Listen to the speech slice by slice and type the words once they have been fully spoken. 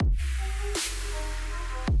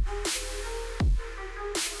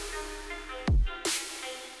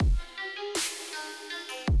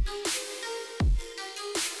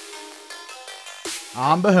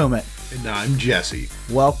I'm Bahomet. And I'm Jesse.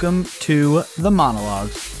 Welcome to the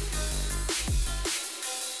Monologues.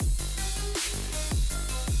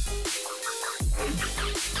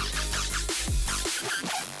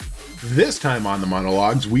 This time on the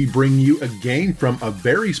Monologues, we bring you a game from a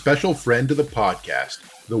very special friend to the podcast,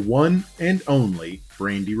 the one and only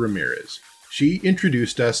Brandy Ramirez. She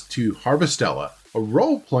introduced us to Harvestella, a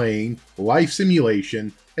role-playing, life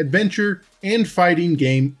simulation, adventure, and fighting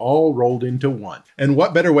game all rolled into one. And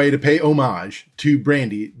what better way to pay homage to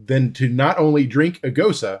Brandy than to not only drink a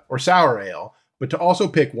gosa or sour ale, but to also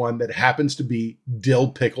pick one that happens to be dill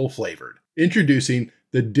pickle flavored. Introducing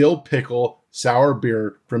the Dill Pickle sour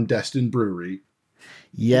beer from Destihl Brewery.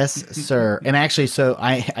 Yes, sir. And actually, so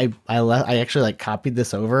I actually copied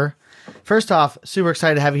this over. First off, super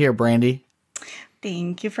excited to have you here, Brandy.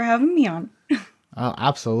 Thank you for having me on. Oh,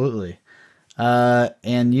 absolutely.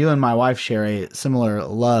 And you and my wife share a similar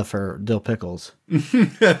love for dill pickles.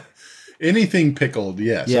 Anything pickled,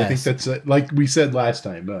 yes. I think that's like we said last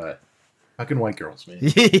time. Fucking white girls, man.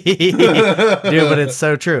 Dude, but it's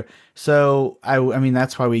so true. So I mean,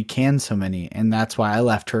 that's why we can so many, and that's why I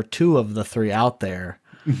left her 2 of the 3 out there.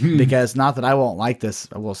 Because not that I won't like this,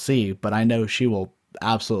 we'll see, but I know she will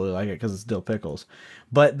absolutely like it because it's dill pickles.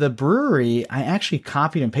 But the brewery, I actually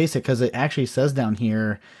copied and pasted because it actually says down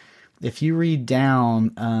here, if you read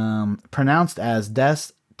down, pronounced as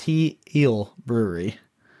Destihl Brewery.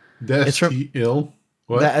 Destihl?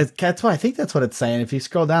 What? That's what I think that's what it's saying. If you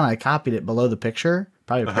scroll down, I copied it below the picture,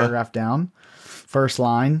 probably a paragraph down. First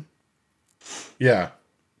line. Yeah.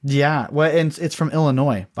 Yeah. Well, and it's from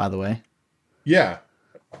Illinois, by the way. Yeah.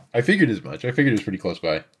 I figured as much. I figured it was pretty close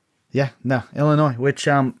by. Yeah, no, Illinois, which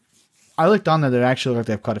I looked on there. They actually look like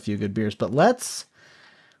they have quite a few good beers, but let's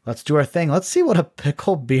do our thing. Let's see what a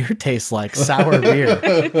pickle beer tastes like. Sour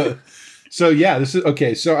beer. So yeah, this is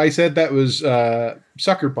okay. So I said that was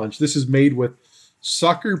Sucker Punch. This is made with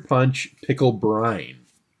Sucker Punch pickle brine.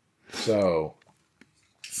 So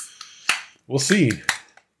we'll see.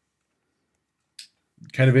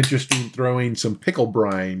 Kind of interesting throwing some pickle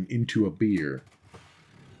brine into a beer.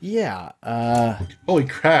 Yeah. Holy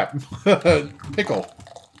crap. Pickle.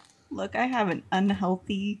 Look, I have an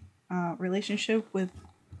unhealthy relationship with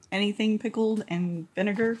anything pickled and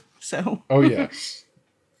vinegar, so. Oh, yeah.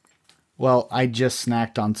 Well, I just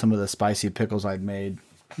snacked on some of the spicy pickles I'd made.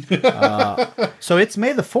 So it's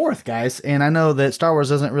May the 4th, guys, and I know that Star Wars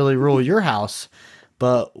doesn't really rule your house,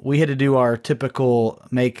 but we had to do our typical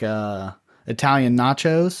make Italian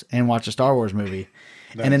nachos and watch a Star Wars movie.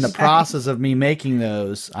 Nice. And in the process of me making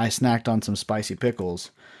those, I snacked on some spicy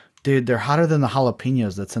pickles. Dude, they're hotter than the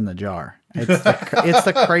jalapenos that's in the jar. It's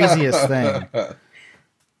the craziest thing.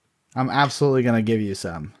 I'm absolutely going to give you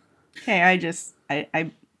some. Okay, I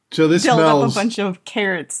so this filled smells... up a bunch of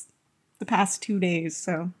carrots the past 2 days,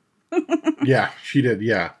 so. Yeah, she did,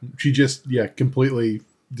 yeah. She just, completely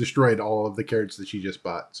destroyed all of the carrots that she just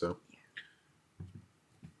bought, so.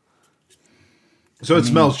 So it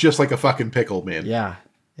smells just like a fucking pickle, man. Yeah.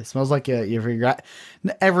 It smells like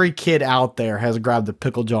every kid out there has grabbed the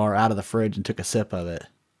pickle jar out of the fridge and took a sip of it.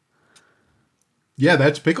 Yeah,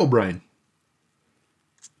 that's pickle brine.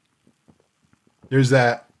 There's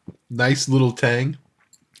that nice little tang.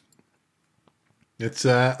 It's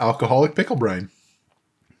alcoholic pickle brine.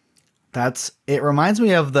 It reminds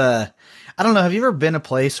me of I don't know, have you ever been to a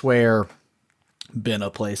place where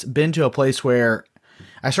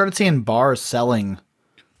I started seeing bars selling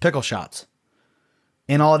pickle shots,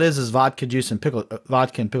 and all it is vodka and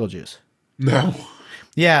pickle juice. No.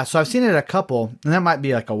 Yeah, so I've seen it at a couple, and that might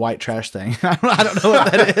be like a white trash thing. I don't know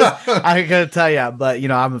what that is. I couldn't tell you, but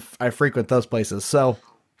I frequent those places. So,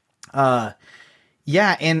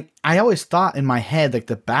 yeah, and I always thought in my head like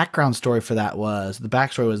the backstory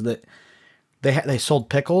was that they sold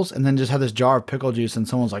pickles and then just had this jar of pickle juice, and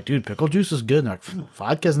someone's like, dude, pickle juice is good. And they're like,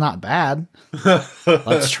 vodka's not bad.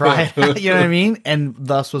 Let's try it. You know what I mean? And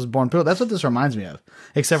thus was born pickle. That's what this reminds me of,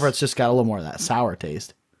 except for it's just got a little more of that sour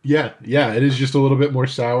taste. Yeah, it is just a little bit more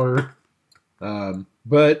sour.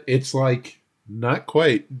 But it's like not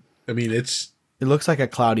quite. I mean, it looks like a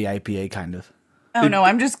cloudy IPA kind of. Oh no,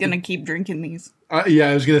 I'm just going to keep drinking these. Yeah,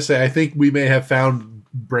 I was going to say, I think we may have found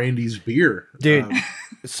Brandy's beer. Dude,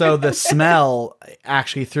 so the smell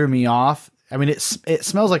actually threw me off. I mean, it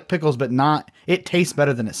smells like pickles, but it tastes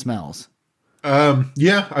better than it smells.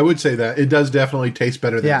 Yeah, I would say that. It does definitely taste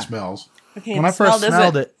better than it smells. Okay, when I first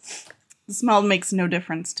smelled it, the smell makes no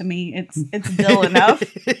difference to me. It's dill enough.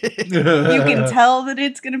 You can tell that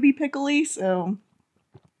it's going to be pickly, so.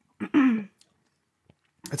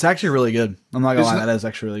 It's actually really good. I'm not gonna lie, that is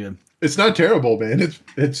actually really good. It's not terrible, man. It's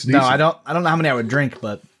decent. No, I don't know how many I would drink,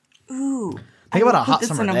 but ooh, Think about a hot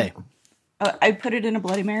summer day. I put it in a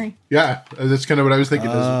Bloody Mary. Yeah, that's kind of what I was thinking.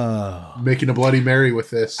 Making a Bloody Mary with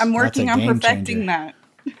this. I'm working on perfecting that.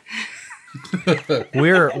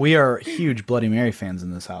 We are huge Bloody Mary fans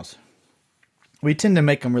in this house. We tend to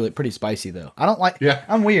make them really pretty spicy though. I don't like. Yeah.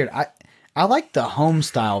 I'm weird. I like the home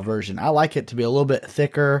style version. I like it to be a little bit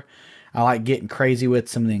thicker. I like getting crazy with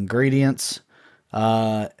some of the ingredients.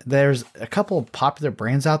 There's a couple of popular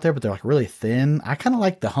brands out there, but they're like really thin. I kind of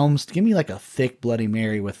like the homes. Give me like a thick Bloody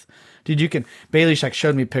Mary with. Dude, you can. Bailey's like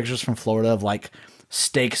showed me pictures from Florida of like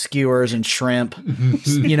steak skewers and shrimp,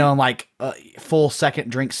 you know, and like a full second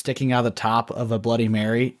drink sticking out of the top of a Bloody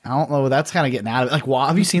Mary. I don't know. That's kind of getting out of it. Like,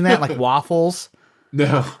 have you seen that? Like waffles?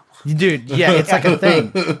 No. Dude, yeah, it's like a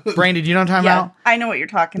thing. Brandon, do you know what I'm talking about? I know what you're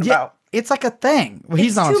talking about. It's like a thing. Well,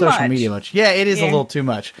 he's not on social media much. Yeah, it is a little too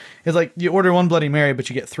much. It's like you order one Bloody Mary, but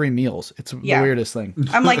you get 3 meals. It's the weirdest thing.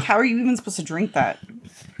 I'm like, how are you even supposed to drink that?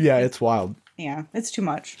 Yeah, it's wild. Yeah, it's too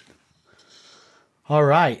much. All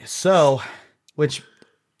right. So, okay.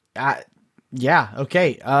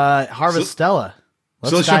 Harvestella.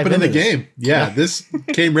 Let's jump into the game. Yeah, this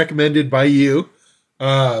came recommended by you.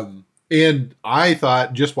 And I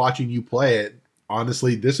thought just watching you play it,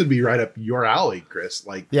 honestly, this would be right up your alley, Chris.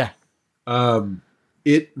 Like,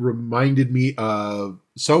 it reminded me of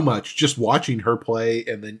so much just watching her play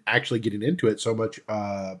and then actually getting into it so much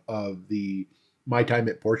of the My Time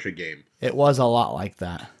at Porsche game. It was a lot like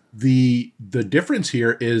that. The difference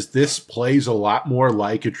here is this plays a lot more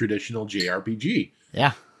like a traditional JRPG.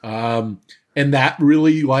 Yeah. And that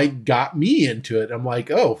really like got me into it. I'm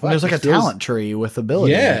like, oh, fuck, there's like a talent tree with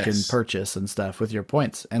ability you can purchase and stuff with your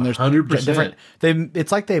points. And there's 100% different.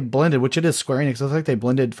 It's like they blended, which it is Square Enix. It's like they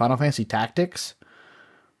blended Final Fantasy Tactics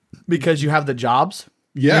because you have the jobs.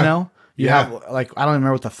 Yeah. You know, you have like I don't even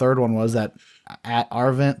remember what the third one was. That at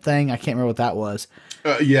Arvent thing. I can't remember what that was.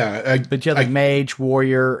 But you have like mage,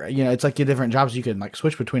 warrior. You know, it's like your different jobs you can like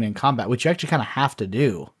switch between in combat, which you actually kind of have to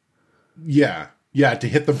do. Yeah. Yeah, to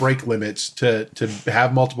hit the break limits, to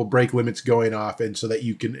have multiple break limits going off, and so that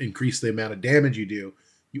you can increase the amount of damage you do,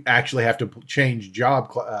 you actually have to change job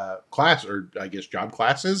class, or I guess job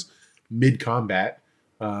classes mid-combat.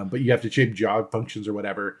 But you have to change job functions or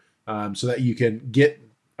whatever, so that you can get,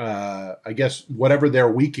 I guess, whatever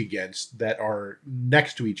they're weak against that are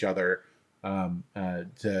next to each other,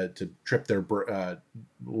 to trip their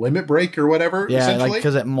limit break or whatever. Yeah, like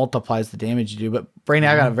because it multiplies the damage you do. But Brainy,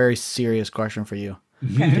 I got a very serious question for you.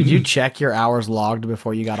 Okay. Did you check your hours logged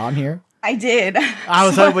before you got on here? I did. I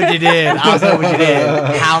was hoping you did.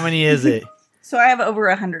 How many is it? So I have over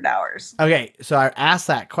 100 hours. Okay, so I asked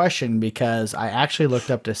that question because I actually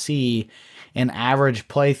looked up to see an average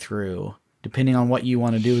playthrough, depending on what you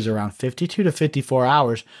want to do, is around 52 to 54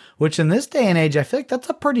 hours, which in this day and age, I feel like that's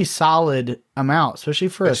a pretty solid amount, especially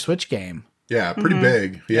for a Switch game. Yeah, pretty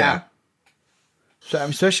big. Yeah. So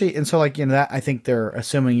especially, and so like, you know, that I think they're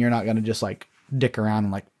assuming you're not going to just like dick around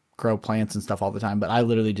and like grow plants and stuff all the time, but I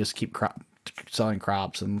literally just keep selling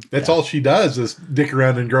crops, and that's all she does is dick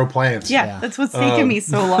around and grow plants. Yeah. That's what's taking me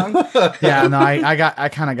so long. Yeah, no, I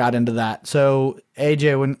kind of got into that. So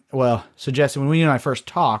AJ, Jesse, when you and I first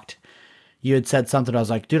talked, you had said something. I was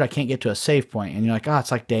like, dude, I can't get to a save point. And you're like, oh,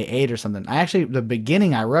 it's like day 8 or something. The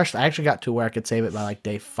beginning I rushed. I actually got to where I could save it by like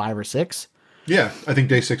day 5 or 6. Yeah. I think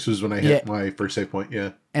day 6 was when I hit my first save point.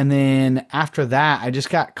 Yeah. And then after that, I just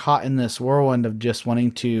got caught in this whirlwind of just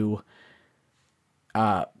wanting to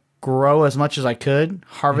grow as much as I could,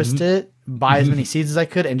 harvest it, buy as many seeds as I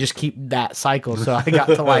could, and just keep that cycle. So I got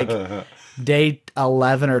to like day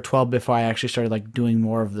 11 or 12 before I actually started like doing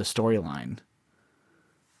more of the storyline.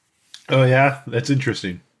 Oh yeah, that's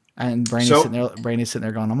interesting. And Brandy's sitting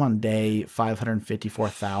there going, I'm on day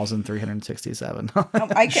 554,367.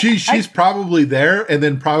 She's probably there, and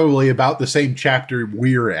then probably about the same chapter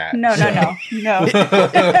we're at. No.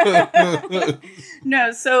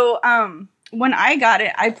 No. So when I got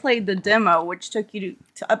it, I played the demo, which took you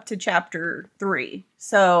to up to chapter 3.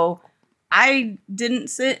 So I didn't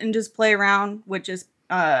sit and just play around with just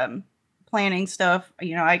planning stuff.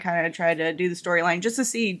 You know, I kind of tried to do the storyline just to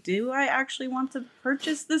see, do I actually want to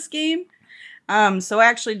purchase this game? So I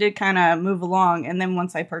actually did kind of move along. And then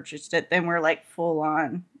once I purchased it, then we're like full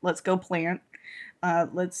on, let's go plant.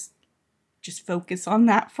 Let's just focus on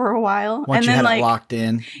that for a while. Once and you then had it locked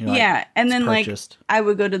in. Yeah. And then purchased. I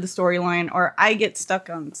would go to the storyline, or I get stuck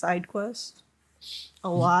on side quests a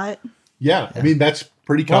lot. Yeah. I mean, that's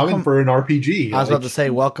pretty common for an RPG. I was about to say,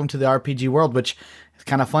 welcome to the RPG world, which is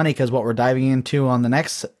kind of funny because what we're diving into on the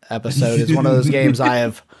next episode is one of those games I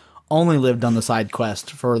have only lived on the side quest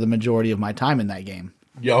for the majority of my time in that game.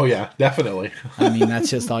 Oh yeah, definitely. I mean, that's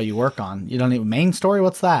just all you work on. You don't even main story.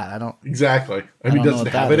 What's that? I don't. Exactly. I mean, don't know does it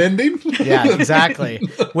what have that an ending? Yeah, exactly.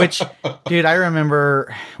 Which, dude, I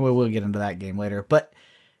remember. Well, we'll get into that game later. But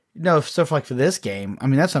no, so for this game, I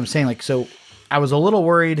mean, that's what I'm saying. Like, so I was a little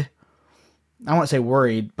worried. I won't say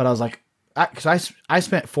worried, but I was like, because I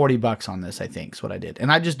spent $40 on this. I think is what I did, and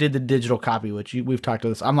I just did the digital copy, which we've talked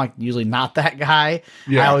about this. I'm like usually not that guy.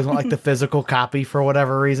 Yeah. I always want like the physical copy for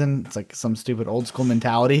whatever reason. It's like some stupid old school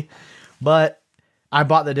mentality. But I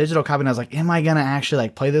bought the digital copy and I was like, am I gonna actually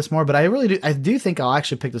like play this more? But I do think I'll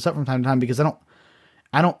actually pick this up from time to time because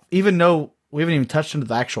I don't even know we haven't even touched into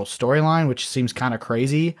the actual storyline, which seems kind of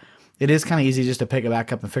crazy. It is kind of easy just to pick it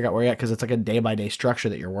back up and figure out where you're at because it's like a day by day structure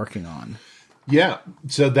that you're working on. Yeah.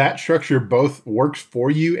 So that structure both works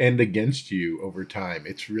for you and against you over time.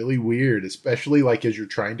 It's really weird, especially like as you're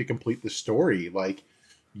trying to complete the story. Like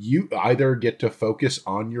you either get to focus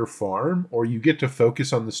on your farm or you get to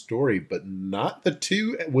focus on the story, but not the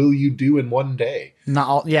two will you do in one day. Not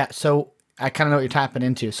all, yeah. So I kind of know what you're tapping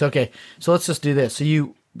into. So okay, so let's just do this.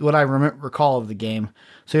 So what I recall of the game.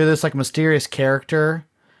 So you're this like mysterious character.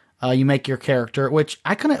 You make your character, which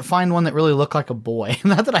I couldn't find one that really looked like a boy.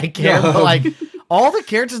 Not that I care, but like all the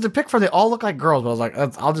characters to pick from, they all look like girls. But I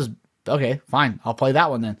was like, okay, fine, I'll play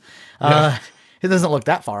that one then. Yeah. It doesn't look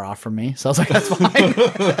that far off from me, so I was like, that's fine.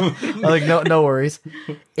 I was like, no worries.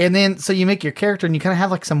 And then so you make your character, and you kind of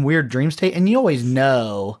have like some weird dream state, and you always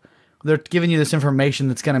know they're giving you this information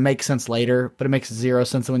that's going to make sense later, but it makes zero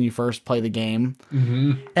sense when you first play the game.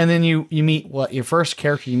 Mm-hmm. And then you meet your first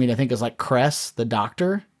character you meet, I think, is like Cress, the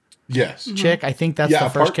doctor. Yes. Chick. I think that's the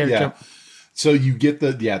first character. Yeah. So you get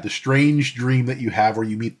the strange dream that you have where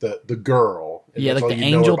you meet the girl. Yeah, like the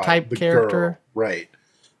angel type character. Girl. Right.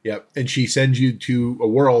 Yep. And she sends you to a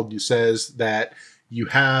world. Says that you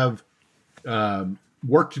have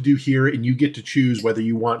work to do here, and you get to choose whether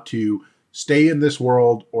you want to stay in this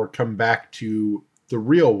world or come back to the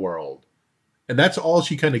real world. And that's all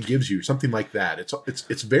she kind of gives you, something like that.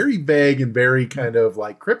 It's very vague and very kind of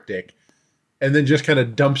like cryptic. And then just kind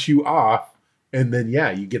of dumps you off. And then,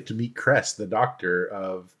 yeah, you get to meet Cress, the doctor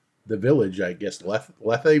of the village, I guess,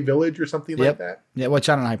 Lethe Village or something like that. Yeah, which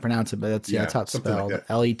I don't know how you pronounce it, but that's how it's spelled. Like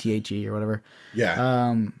Lethe or whatever.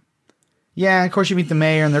 Yeah. Yeah, of course you meet the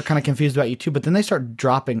mayor, and they're kind of confused about you too. But then they start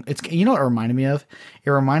dropping. You know what it reminded me of? It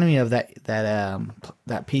reminded me of that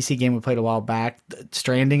PC game we played a while back,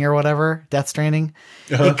 Stranding or whatever, Death Stranding.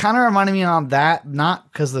 It kind of reminded me of that, not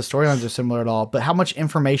because the storylines are similar at all, but how much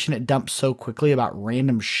information it dumps so quickly about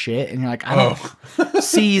random shit, and you're like, I don't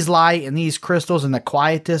seize light and these crystals and the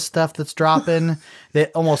quietest stuff that's dropping.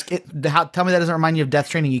 That almost tell me that doesn't remind you of Death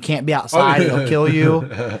Stranding. You can't be outside; it'll kill you.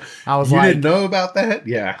 I was you didn't know about that?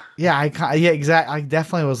 Yeah. Yeah, exactly. I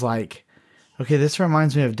definitely was like, okay, this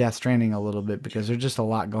reminds me of Death Stranding a little bit because there's just a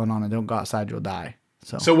lot going on, and don't go outside, you'll die.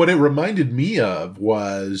 So what it reminded me of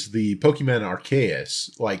was the Pokemon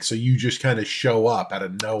Arceus. Like, so you just kind of show up out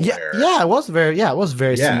of nowhere. Yeah, it was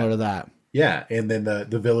very similar to that. Yeah, and then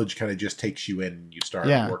the village kind of just takes you in and you start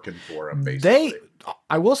working for them, basically.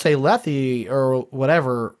 I will say Lethe or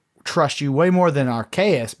whatever trust you way more than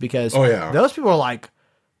Arceus because those people are like,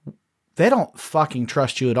 they don't fucking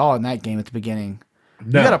trust you at all in that game at the beginning.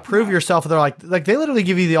 No. You got to prove yourself. They're like they literally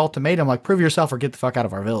give you the ultimatum, like prove yourself or get the fuck out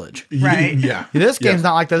of our village. Right. Yeah. This game's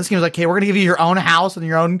not like that. This game's like, hey, we're going to give you your own house and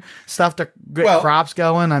your own stuff to get crops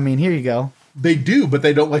going. I mean, here you go. They do, but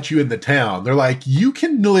they don't let you in the town. They're like, you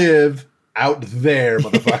can live out there,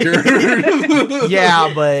 motherfucker.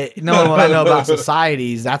 Yeah, but knowing what I know about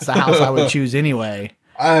societies, that's the house I would choose anyway.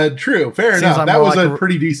 True. Fair enough. Like that was a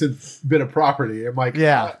pretty decent bit of property. I'm like,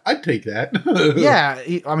 yeah, I'd take that. Yeah.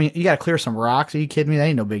 I mean, you got to clear some rocks. Are you kidding me? That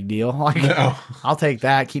ain't no big deal. Like, no. I'll take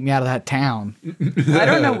that. Keep me out of that town. I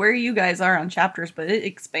don't know where you guys are on chapters, but it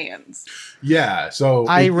expands. Yeah. So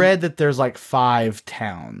I read that there's like 5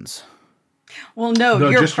 towns. Well, no,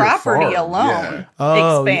 your property alone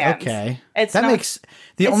expands. Okay. It's that not, makes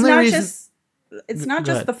the only reason. It's not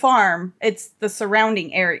just the farm, it's the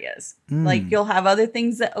surrounding areas. Like you'll have other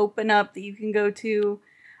things that open up that you can go to.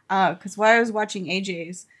 Because while I was watching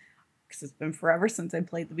AJ's, because it's been forever since I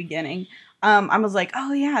played the beginning, I was like,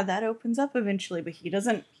 oh yeah, that opens up eventually, but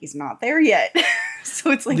he's not there yet.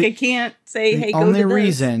 So it's like I can't say, hey, go to this. The only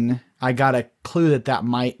reason I got a clue that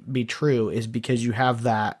might be true is because you have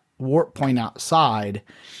that warp point outside,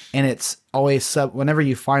 and it's always whenever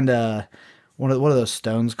you find what are those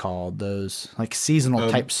stones called? Those like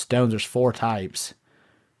seasonal type stones. There's 4 types,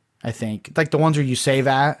 I think. Like the ones where you save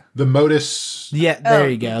at. The Modus. Yeah, there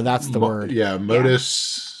you go. That's the word. Yeah,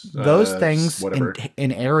 Modus. those things whatever.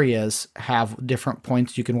 in areas have different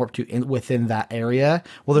points you can warp to within that area.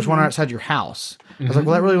 Well, there's one outside your house. I was like,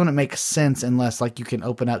 well, that really wouldn't make sense unless like you can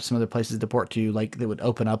open up some other places to port to, like that would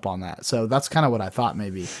open up on that. So that's kind of what I thought.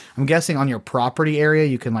 Maybe I'm guessing on your property area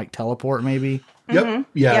you can like teleport. Maybe. Yep.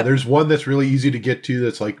 Yeah. There's one that's really easy to get to.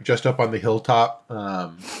 That's like just up on the hilltop.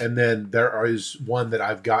 And then there is one that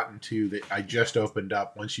I've gotten to that I just opened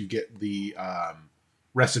up once you get the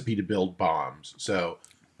recipe to build bombs. So,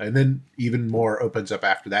 and then even more opens up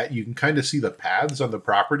after that. You can kind of see the paths on the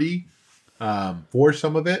property for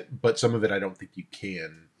some of it, but some of it I don't think you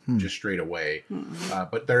can just straight away.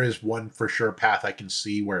 But there is one for sure path I can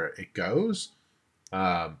see where it goes.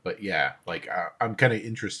 But yeah, like I'm kind of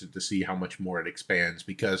interested to see how much more it expands,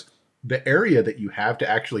 because the area that you have to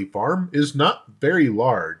actually farm is not very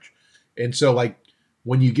large. And so like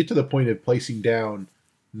when you get to the point of placing down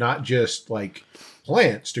not just like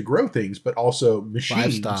plants to grow things, but also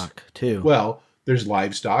machines. Livestock too. Well, there's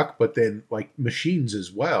livestock, but then like machines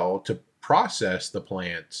as well to process the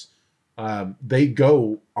plants. They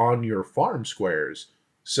go on your farm squares.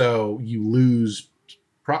 So you lose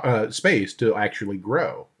space to actually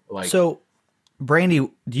grow. Like, so, Brandy,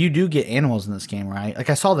 you do get animals in this game, right? Like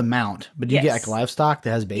I saw the mount, but do you get like livestock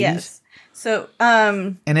that has babies? Yes. So,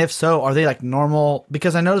 and if so, are they like normal?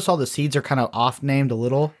 Because I noticed all the seeds are kind of off named a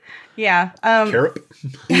little. Yeah. Carrot.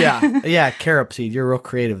 yeah, carob seed. You're real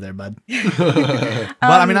creative there, bud. But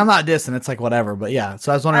I mean, I'm not dissing. It's like whatever. But yeah,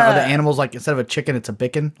 so I was wondering, are the animals like instead of a chicken, it's a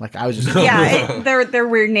bicken? Like I was just they're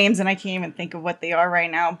weird names, and I can't even think of what they are right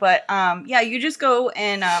now. But you just go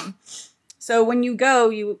and so when you go,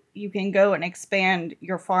 you can go and expand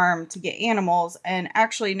your farm to get animals. And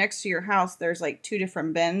actually, next to your house, there's like 2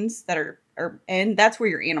 different bins that are and that's where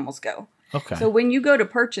your animals go. Okay. So when you go to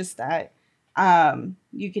purchase that,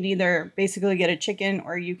 you can either basically get a chicken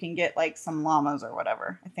or you can get like some llamas or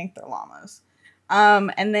whatever. I think they're llamas.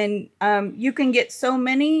 And then you can get so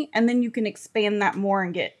many, and then you can expand that more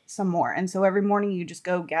and get some more. And so every morning you just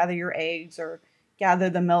go gather your eggs or gather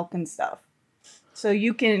the milk and stuff. So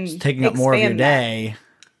you can it's taking up more of your day.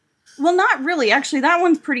 Well, not really. Actually, that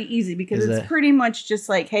one's pretty easy because it's pretty much just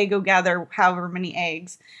like, hey, go gather however many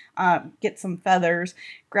eggs, get some feathers,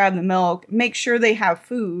 grab the milk, make sure they have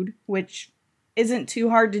food, which isn't too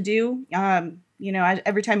hard to do.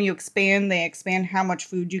 Every time you expand, they expand how much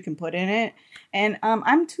food you can put in it. And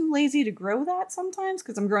I'm too lazy to grow that sometimes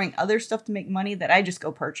because I'm growing other stuff to make money that I just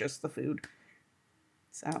go purchase the food.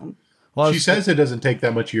 So... Well, she says it doesn't take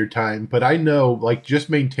that much of your time, but I know, like, just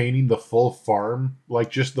maintaining the full farm,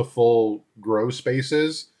 like, just the full grow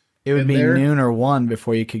spaces. It would be noon or 1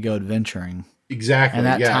 before you could go adventuring. Exactly. And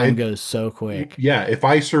that time goes so quick. Yeah, if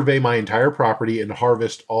I survey my entire property and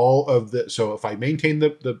harvest all of so if I maintain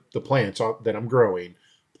the plants that I'm growing,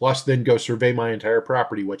 plus then go survey my entire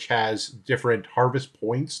property, which has different harvest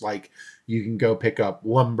points, like you can go pick up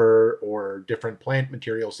lumber or different plant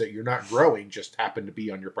materials that you're not growing, just happen to be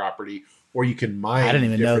on your property, or you can mine. I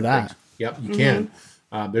didn't even know that. Things. Yep, you can.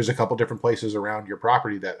 There's a couple different places around your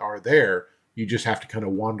property that are there. You just have to kind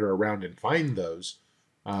of wander around and find those.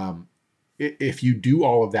 If you do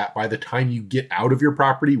all of that by the time you get out of your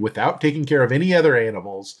property without taking care of any other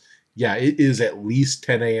animals, yeah, it is at least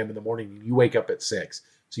 10 a.m. in the morning and you wake up at 6.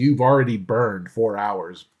 So you've already burned 4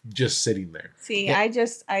 hours just sitting there. See, yeah.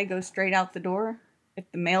 I go straight out the door. If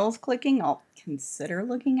the mail's clicking, I'll consider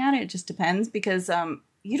looking at it. It just depends because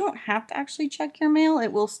you don't have to actually check your mail.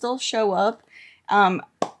 It will still show up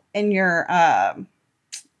in your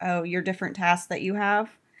different tasks that you have.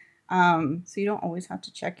 So you don't always have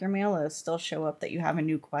to check your mail. It'll still show up that you have a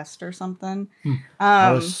new quest or something.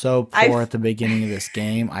 I was so poor at the beginning of this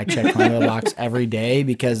game. I checked my mailbox every day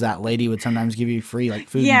because that lady would sometimes give you free like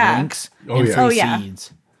food and drinks and free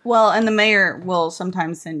seeds. Well, and the mayor will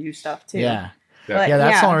sometimes send you stuff too. Yeah.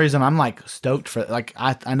 That's the only reason I'm like stoked for like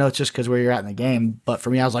I know it's just because where you're at in the game, but for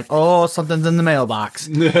me I was like, oh, something's in the mailbox.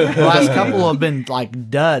 The last couple have been like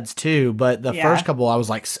duds too, but the first couple I was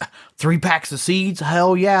like 3 packs of seeds,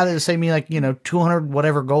 hell yeah, they saved me like 200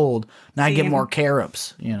 whatever gold. Now I get more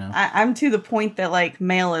carrots. I'm to the point that like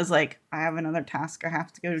mail is like I have another task I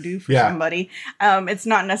have to go do for somebody. It's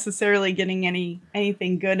not necessarily getting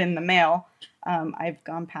anything good in the mail. I've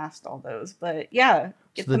gone past all those, but yeah.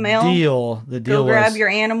 Get the mail. The deal go grab your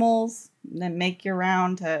animals, and then make your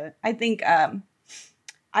round to. I think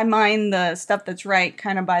I mine the stuff that's right,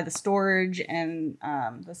 kind of by the storage and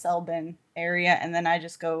the sell bin area, and then I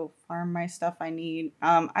just go farm my stuff I need.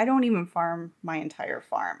 I don't even farm my entire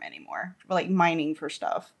farm anymore, like mining for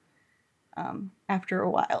stuff. After a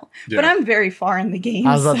while, but I'm very far in the game.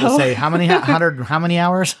 I was about to say how many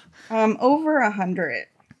hours? Over 100.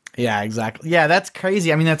 Yeah, exactly. Yeah, that's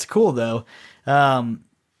crazy. I mean, that's cool though.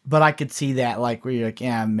 But I could see that, like, where you're like,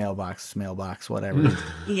 yeah, mailbox, whatever.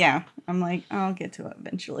 Yeah, I'm like, I'll get to it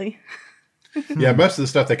eventually. Yeah, most of the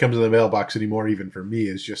stuff that comes in the mailbox anymore, even for me,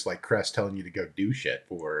 is just like Crest telling you to go do shit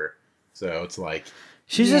for her. So it's like,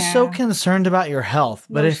 She's just so concerned about your health,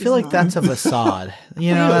 but I feel like that's a facade.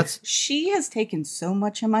 You know, that's she has taken so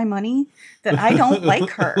much of my money that I don't like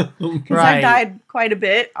her. Because Right. I died quite a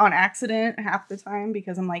bit on accident half the time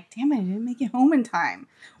because I'm like, damn it, I didn't make it home in time.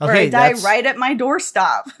 Or I die right at my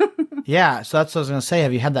doorstop. Yeah, so that's what I was going to say.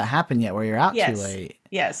 Have you had that happen yet where you're out too late?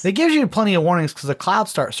 Yes. It gives you plenty of warnings because the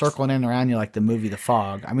clouds start circling in around you like the movie The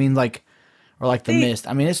Fog. I mean, like, or like The Mist.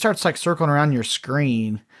 I mean, it starts like circling around your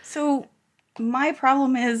screen. So my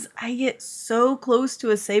problem is I get so close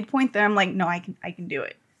to a save point that I'm like, no, I can do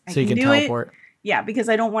it. So you can teleport? Yeah, because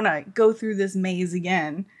I don't want to go through this maze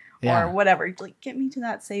again or whatever. Like, get me to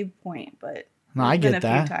that save point. But no, I get been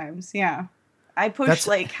that. a few times. Yeah. I push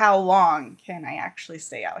like, how long can I actually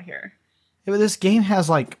stay out here? Yeah, but this game has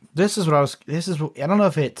like, I don't know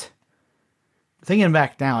if it, thinking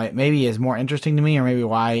back now, it maybe is more interesting to me or maybe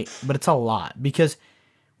why, but it's a lot. Because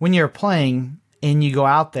when you're playing and you go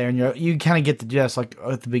out there and you kind of get the gist, like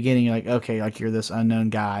at the beginning, you're like, okay, like you're this unknown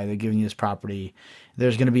guy, they're giving you this property.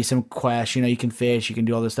 There's going to be some quests, you can fish, you can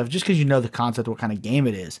do all this stuff just because you know the concept of what kind of game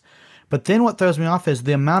it is. But then what throws me off is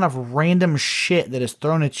the amount of random shit that is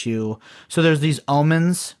thrown at you. So there's these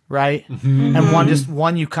omens, right? Mm-hmm. And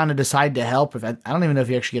one you kind of decide to help. I don't even know if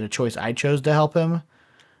you actually get a choice. I chose to help him.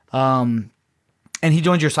 And he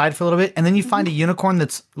joins your side for a little bit. And then you find a unicorn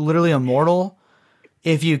that's literally immortal.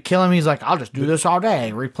 If you kill him, he's like, I'll just do this all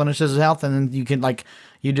day. Replenishes his health. And then you can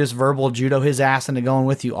you just verbal judo his ass into going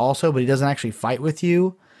with you also. But he doesn't actually fight with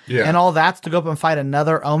you. Yeah. And all that's to go up and fight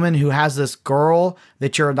another omen who has this girl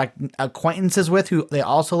that you're like acquaintances with who they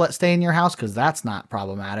also let stay in your house because that's not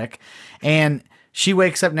problematic. And she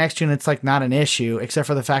wakes up next to you and it's like not an issue except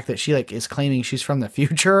for the fact that she like is claiming she's from the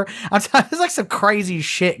future. I'm telling you, there's like some crazy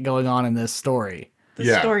shit going on in this story.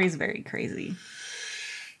 The story is very crazy.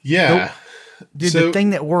 Yeah. Dude, the thing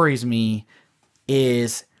that worries me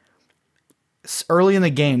is early in the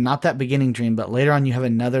game, not that beginning dream, but later on you have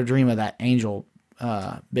another dream of that angel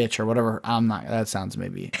bitch or whatever. That sounds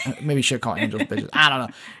maybe you should call angels bitches. I don't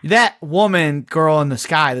know. That woman girl in the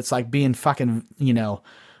sky that's like being fucking,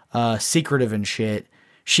 secretive and shit.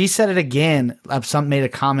 She said it again. Made a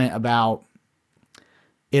comment about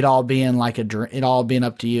it all being like a dream, it all being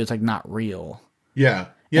up to you. It's like not real. Yeah.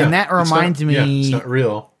 Yeah. And that reminds me. It's not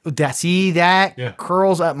real. That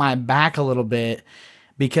curls up my back a little bit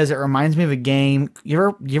because it reminds me of a game.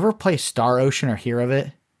 You ever play Star Ocean or hear of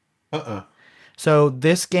it? So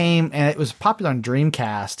this game, and it was popular on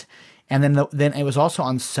Dreamcast, and then it was also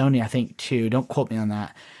on Sony, I think, too. Don't quote me on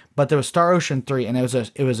that. But there was Star Ocean 3, and it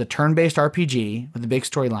was a turn-based RPG with a big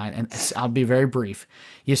storyline, and I'll be very brief.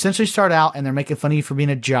 You essentially start out, and they're making fun of you for being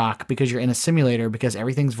a jock because you're in a simulator because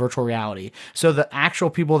everything's virtual reality. So the actual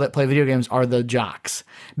people that play video games are the jocks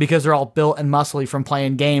because they're all built and muscly from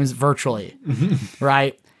playing games virtually,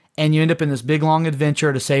 right? And you end up in this big, long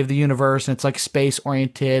adventure to save the universe, and it's like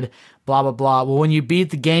space-oriented, blah, blah, blah. Well, when you beat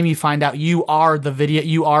the game, you find out you are a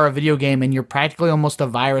video game, and you're practically almost a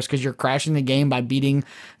virus because you're crashing the game by beating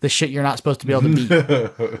the shit you're not supposed to be able to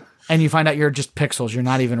beat. And you find out you're just pixels. You're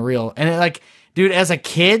not even real. And dude, as a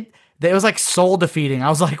kid, it was like soul defeating. I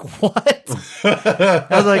was like, what?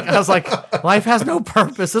 I was like, life has no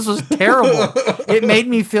purpose. This was terrible. It made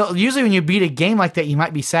me feel, usually when you beat a game like that, you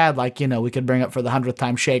might be sad. Like, we could bring up for the 100th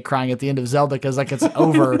time Shay crying at the end of Zelda because like it's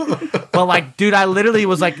over. But like, dude, I literally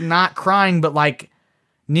was like not crying, but like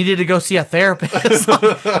needed to go see a therapist.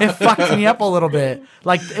 It fucked me up a little bit.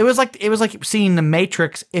 Like it was like seeing The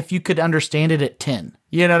Matrix if you could understand it at 10.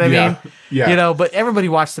 You know what I mean? Yeah. But everybody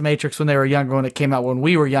watched The Matrix when they were younger, when it came out when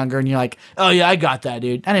we were younger, and you're like, oh yeah, I got that,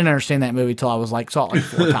 dude. I didn't understand that movie till I was saw it like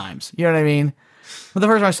 4 times. You know what I mean? But the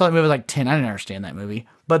first time I saw that movie was like 10. I didn't understand that movie.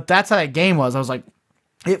 But that's how that game was. I was like,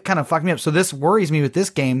 it kind of fucked me up. So this worries me with this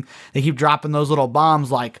game. They keep dropping those little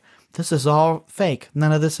bombs like, this is all fake.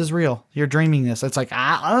 None of this is real. You're dreaming this. It's like,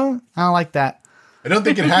 I don't like that. I don't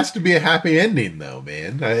think it has to be a happy ending, though,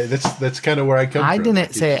 man. That's kind of where I come from. I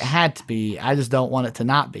didn't say it had to be. I just don't want it to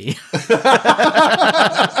not be.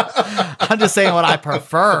 I'm just saying what I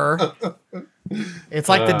prefer. It's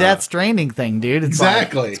like the Death Stranding thing, dude. It's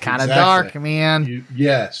it's kind of dark, man.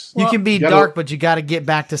 Yes. You can be dark, but you got to get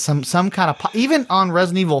back to some kind of... Even on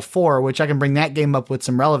Resident Evil 4, which I can bring that game up with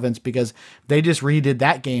some relevance because they just redid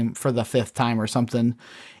that game for the 5th time or something.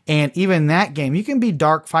 And even that game, you can be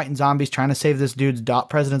dark fighting zombies trying to save this dude's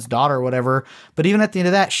president's daughter or whatever. But even at the end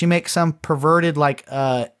of that, she makes some perverted,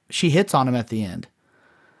 she hits on him at the end.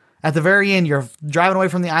 At the very end, you're driving away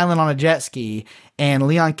from the island on a jet ski, and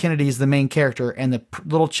Leon Kennedy is the main character, and the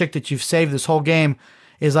little chick that you've saved this whole game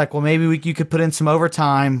is like, well, maybe you could put in some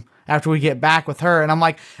overtime after we get back with her. And I'm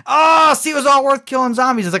like, oh, see, it was all worth killing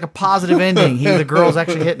zombies. It's like a positive ending. The girl's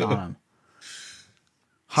actually hitting on him.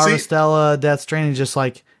 Harvestella, Death Stranding, just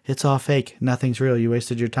like, it's all fake. Nothing's real. You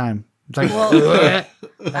wasted your time. It's like, well,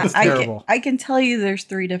 that's terrible. I can tell you there's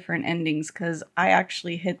 3 different endings because I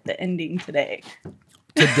actually hit the ending today.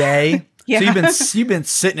 Today? Yeah. So you've been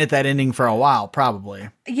sitting at that ending for a while, probably.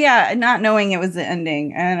 Yeah, not knowing it was the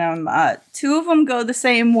ending. And 2 of them go the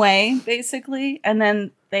same way, basically. And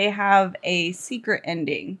then they have a secret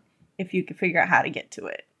ending if you could figure out how to get to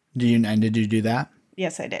it. Did you do that?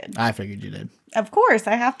 Yes, I did. I figured you did. Of course,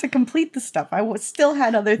 I have to complete the stuff. I still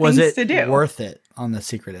had other things to do. Was it worth it on the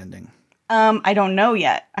secret ending? I don't know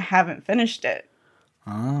yet. I haven't finished it.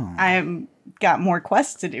 Oh. I've got more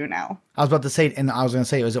quests to do now. I was about to say, and I was going to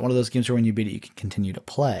say, was it one of those games where when you beat it, you can continue to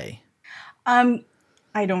play? I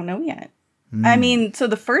don't know yet. I mean, so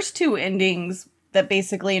the first 2 endings that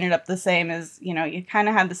basically ended up the same is, you kind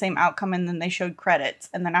of had the same outcome and then they showed credits.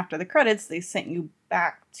 And then after the credits, they sent you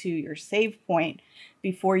back to your save point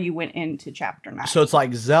before you went into chapter 9. So it's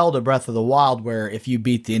like Zelda Breath of the Wild, where if you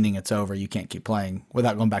beat the ending, it's over. You can't keep playing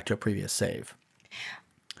without going back to a previous save.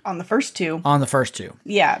 On the first 2. On the first 2.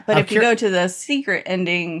 Yeah, but if you go to the secret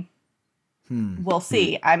ending, we'll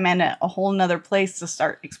see. I'm in a whole nother place to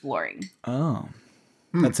start exploring. Oh.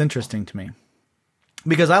 That's interesting to me.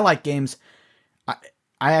 Because I like games...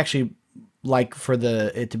 I actually like for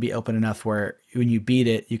it to be open enough where when you beat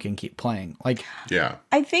it, you can keep playing. Like, yeah,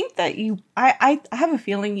 I think that I have a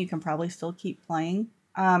feeling you can probably still keep playing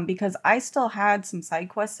because I still had some side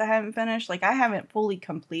quests I haven't finished. Like, I haven't fully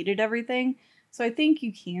completed everything. So I think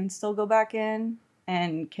you can still go back in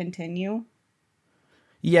and continue.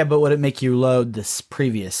 Yeah, but would it make you load this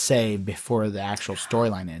previous save before the actual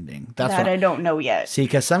storyline ending? That's what I don't know yet. See,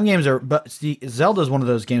 because some games are... But see, Zelda's one of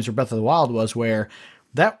those games where Breath of the Wild was where...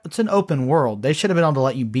 It's an open world. They should have been able to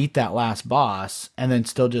let you beat that last boss and then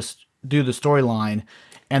still just do the storyline.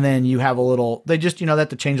 And then you have a little... They just, they have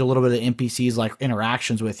to change a little bit of the NPCs, like,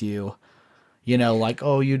 interactions with you. Like,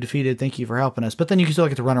 oh, you defeated, thank you for helping us. But then you can still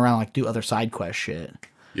get to run around, like, do other side quest shit.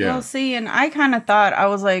 Yeah. Well, see, and I kind of thought, I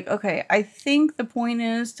was like, okay, I think the point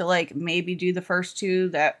is to, like, maybe do the first 2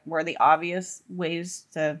 that were the obvious ways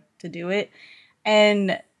to do it.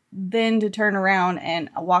 And then to turn around and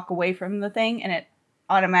walk away from the thing, and it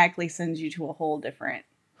automatically sends you to a whole different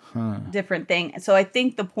thing. So I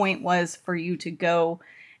think the point was for you to go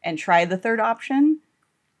and try the third option.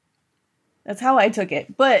 That's how I took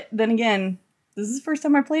it. But then again, this is the first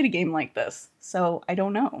time I played a game like this. So I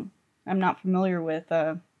don't know. I'm not familiar with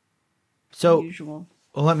usual.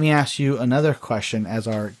 Well, let me ask you another question as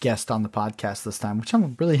our guest on the podcast this time, which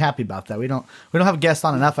I'm really happy about that. We don't have a guest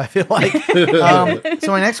on enough, I feel like. So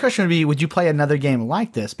my next question would be, would you play another game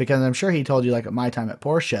like this? Because I'm sure he told you, like, at my time at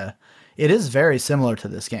Porsche, it is very similar to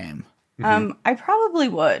this game. I probably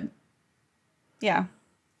would. Yeah.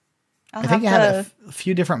 I think it had a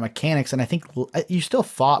few different mechanics, and I think you still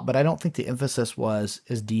fought, but I don't think the emphasis was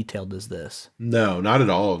as detailed as this. No, not at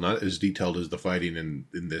all. Not as detailed as the fighting in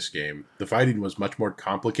this game. The fighting was much more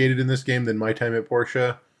complicated in this game than My Time at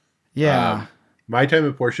Porsche. Yeah. My Time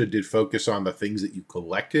at Porsche did focus on the things that you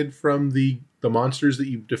collected from the monsters that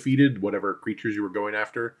you defeated, whatever creatures you were going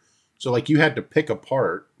after. So, like, you had to pick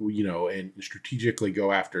apart, and strategically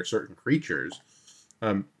go after certain creatures.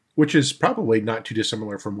 Which is probably not too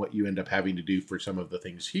dissimilar from what you end up having to do for some of the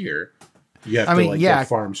things here. You have to go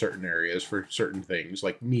farm certain areas for certain things,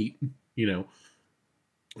 like meat. You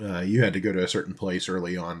had to go to a certain place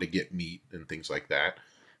early on to get meat and things like that.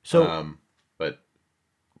 So,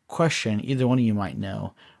 question, either one of you might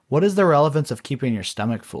know. What is the relevance of keeping your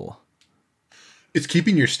stomach full? It's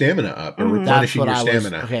keeping your stamina up or replenishing your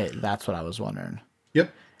stamina. That's what I was wondering.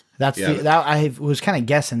 Yep. I was kind of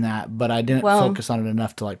guessing that, but I didn't focus on it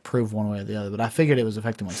enough to, like, prove one way or the other. But I figured it was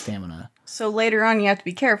affecting my stamina. So later on, you have to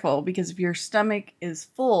be careful because if your stomach is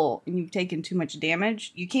full and you've taken too much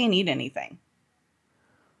damage, you can't eat anything.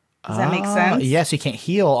 Does that make sense? Yes, you can't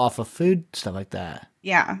heal off of food, stuff like that.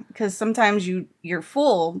 Yeah, because sometimes you're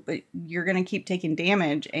full, but you're gonna keep taking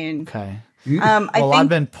damage. And okay. I've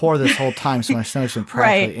been poor this whole time, so my stomach's been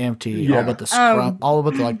practically empty. Yeah. All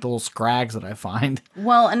but the little scrags that I find.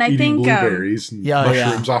 Well, and I think blueberries, and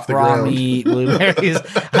mushrooms off the ground, raw meat, blueberries.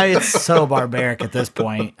 It's so barbaric at this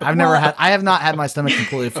point. I have not had my stomach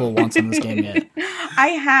completely full once in this game yet. I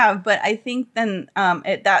have, but I think then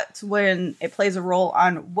that's when it plays a role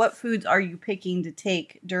on what foods are you picking to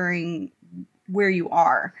take during where you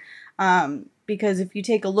are. because if you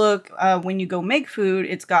take a look, when you go make food,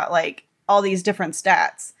 it's got like all these different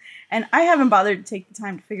stats. And I haven't bothered to take the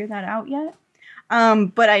time to figure that out yet.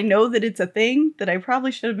 But I know that it's a thing that I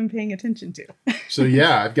probably should have been paying attention to. So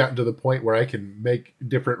yeah, I've gotten to the point where I can make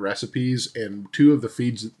different recipes, and 2 of the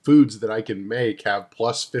foods that I can make have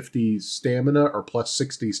plus 50 stamina or plus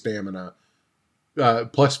 60 stamina,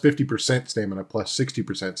 plus 50% stamina, plus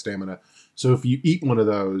 60% stamina. So if you eat one of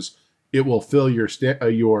those, it will fill your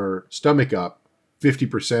stomach up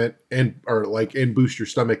 50% and boost your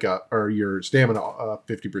stomach up or your stamina up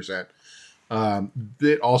 50%.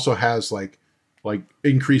 It also has like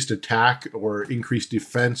increased attack or increased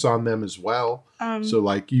defense on them as well. So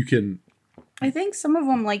like you can. I think some of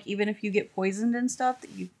them, like even if you get poisoned and stuff,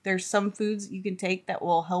 there's some foods you can take that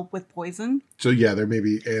will help with poison. So yeah, there may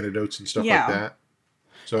be antidotes and stuff like that.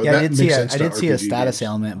 So yeah, that I did see a RPG status games.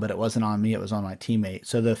 ailment, but it wasn't on me. It was on my teammate.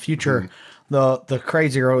 So the future, the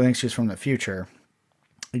crazy girl thinks she's from the future.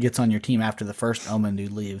 It gets on your team after the first omen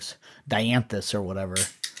dude leaves, Dianthus or whatever.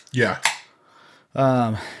 Yeah.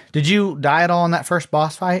 Did you die at all in that first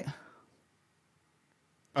boss fight?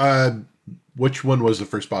 Which one was the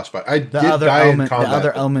first boss fight? I The did other die omen, in combat. the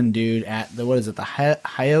other omen dude at the what is it? The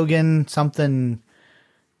Hyogen something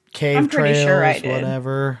cave I'm pretty trails, sure I did.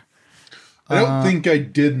 whatever. I don't think I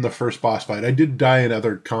did in the first boss fight. I did die in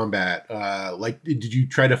other combat. Did you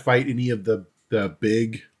try to fight any of the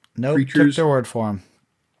big creatures? Took their word for him.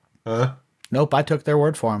 Huh? Nope, I took their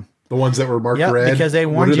word for him. The ones that were marked red? Because they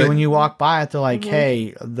warned you when you walk by it. They're like,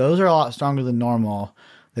 hey, those are a lot stronger than normal.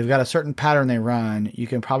 They've got a certain pattern they run. You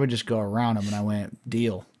can probably just go around them. And I went,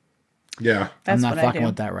 deal. Yeah. That's I'm not what fucking I do.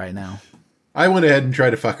 with that right now. I went ahead and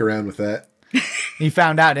tried to fuck around with that. You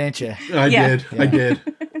found out, didn't you? I Yeah. did. I did.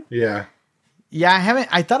 Yeah. Yeah,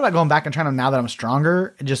 I thought about going back and trying them now that I'm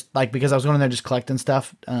stronger, just like because I was going in there just collecting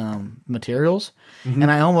stuff, materials, and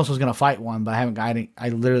I almost was going to fight one, but I haven't got any.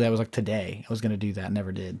 I was like today, I was going to do that,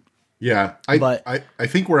 never did. Yeah. I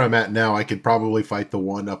think where I'm at now, I could probably fight the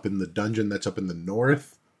one up in the dungeon that's up in the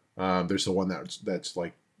north. There's the one that's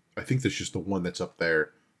like, I think that's just the one that's up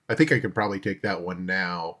there. I think I could probably take that one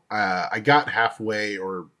now. I got halfway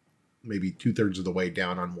or maybe 2/3 of the way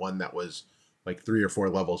down on one that was like 3 or 4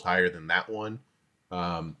 levels higher than that one.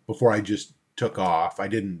 Before I just took off. I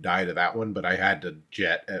didn't die to that one, but I had to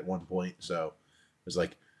jet at one point. So I was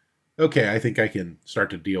like, okay, I think I can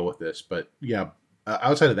start to deal with this. But yeah,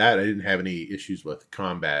 outside of that, I didn't have any issues with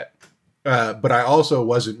combat. But I also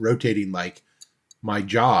wasn't rotating like my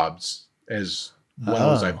jobs as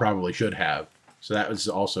well as I probably should have. So that was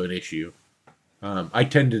also an issue. I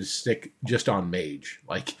tended to stick just on mage.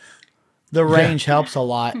 Like the range helps a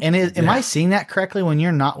lot. And am I seeing that correctly? When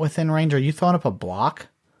you're not within range, are you throwing up a block?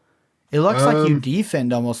 It looks like you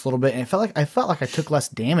defend almost a little bit. And I felt like I took less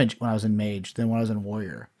damage when I was in mage than when I was in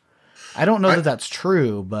warrior. I don't know that that's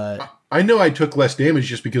true, but I know I took less damage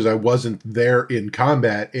just because I wasn't there in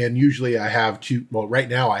combat. And usually I have two. Well, right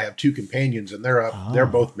now I have 2 companions, and they're up. They're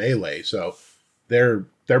both melee, so they're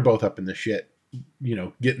both up in the shit.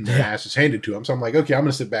 Getting their asses handed to them. So I'm like, okay, I'm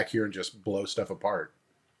gonna sit back here and just blow stuff apart.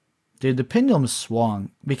 dude, the pendulum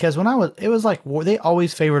swung because it was like they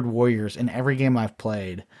always favored warriors in every game I've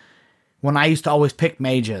played. When I used to always pick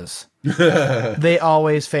mages, they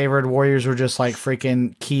always favored warriors. Were just like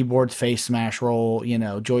freaking keyboard face smash roll,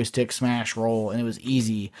 joystick smash roll, and it was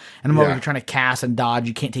easy. And you're trying to cast and dodge,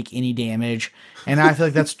 you can't take any damage. And I feel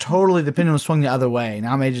like that's totally the pendulum swung the other way.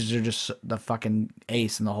 Now mages are just the fucking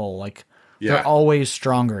ace in the hole. Like they're always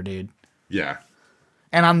stronger, dude. Yeah.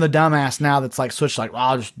 And I'm the dumbass now that's like switched like, well,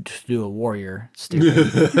 I'll just do a warrior.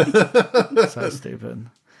 Stupid. So stupid.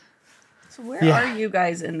 So where are you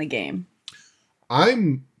guys in the game?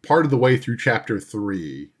 I'm part of the way through chapter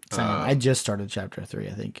 3. Same. I just started chapter 3,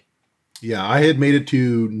 I think. Yeah, I had made it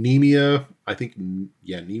to Nemea. I think,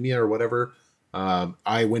 Nemea or whatever.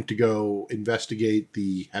 I went to go investigate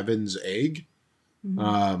the Heaven's Egg.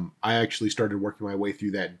 Mm-hmm. I actually started working my way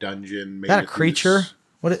through that dungeon. Is that a creature?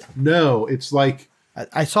 No, it's like...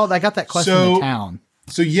 I got that quest in the town.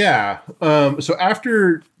 So yeah. So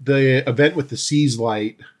after the event with the Seas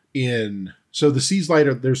Light so the Seas Light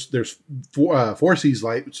there's 4 Seas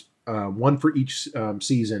Lights, one for each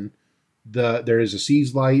season. There is a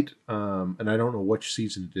Seas Light, and I don't know which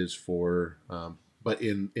season it is for, but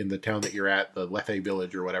in the town that you're at, the Lethe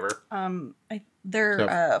village or whatever.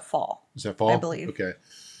 They're fall. Is that fall? I believe. Okay.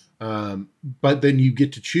 But then you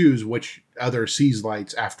get to choose which other Seas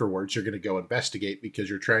Lights afterwards you're going to go investigate because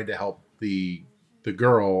you're trying to help the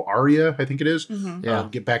girl, Arya, I think it is,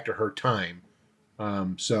 get back to her time.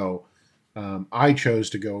 So I chose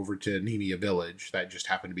to go over to Nemea village. That just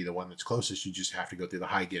happened to be the one that's closest. You just have to go through the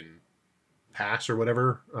Hygen Pass or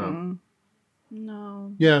whatever.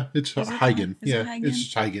 No. Yeah, it's Is it Huygen. Is it Huygen?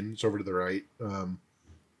 It's Huygen. It's over to the right.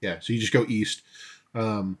 Yeah, so you just go east.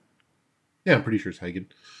 Yeah, I'm pretty sure it's Huygen.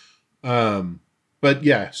 But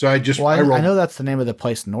yeah, so I just Well, I rolled. I know that's the name of the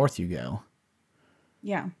place north you go.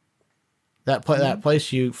 Yeah. That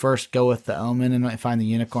place you first go with the omen and might find the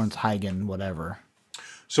unicorns, Huygen, whatever.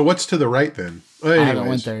 So what's to the right then? I haven't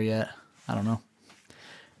went there yet. I don't know.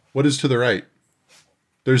 What is to the right?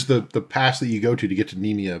 There's the pass that you go to get to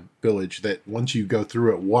Nemea Village that once you go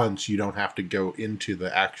through it once, you don't have to go into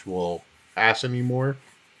the actual pass anymore.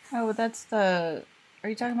 Oh, that's the... Are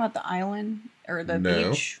you talking about the island or the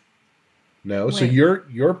No. beach? No. Wait. So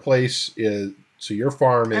your place is... So your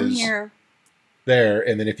farm I'm is here. there,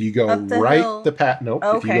 and then if you go Up the right hill. the path... Nope.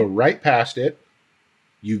 Oh, If you okay. go right past it,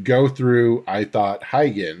 you go through, I thought,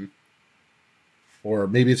 Huygen. Or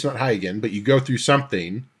maybe it's not Huygen, but you go through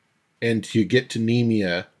something, and you get to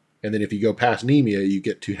Nemea, and then if you go past Nemea, you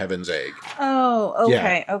get to Heaven's Egg. Oh,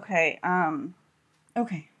 okay, okay.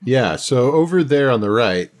 Okay. Yeah, so over there on the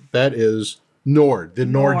right, that is Nord, the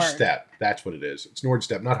Nord Nord. Step. That's what it is. It's Nord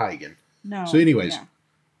Step, not Huygen. No. So anyways, yeah.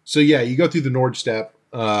 so yeah, you go through the Nord Step,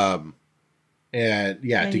 and yeah,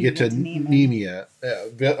 Then to you get to get to Nemea.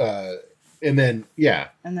 Nemea, and then yeah,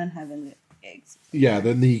 And then having eggs. yeah,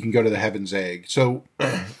 then you can go to the Heaven's Egg. So,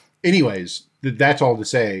 anyways, that's all to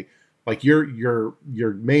say. Like your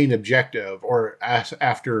main objective, or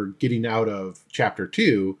after getting out of Chapter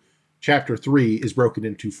 2, Chapter 3 is broken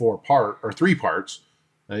into 3 parts.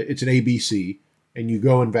 It's an ABC, and you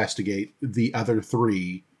go investigate the other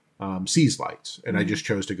 3 Seas Lights. And I just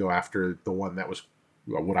chose to go after the one that was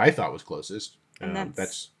what I thought was closest. And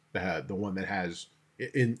that's the one that has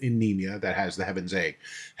in Nemea that has the Heaven's Egg.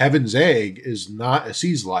 Heaven's Egg is not a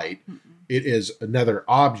Seas Light. It is another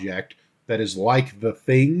object that is like the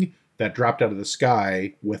thing that dropped out of the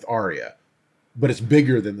sky with Arya. But it's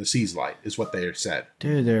bigger than the Seas Light, is what they said.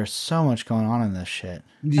 Dude, there's so much going on in this shit.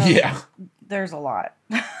 Yeah. There's a lot.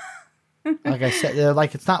 Like I said,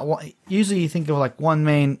 like it's not one, usually you think of like one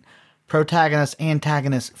main protagonist,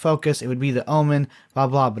 antagonist focus. It would be the Omen, blah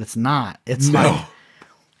blah, but it's not. It's like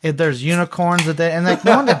there's unicorns and like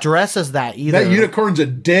no one addresses that either. That unicorn's a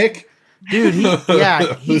dick. Dude,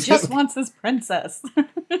 He just wants his princess.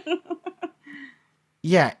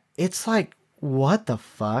 yeah, it's like what the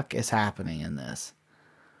fuck is happening in this?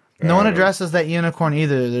 No one addresses that unicorn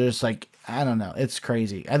either. There's like, I don't know. It's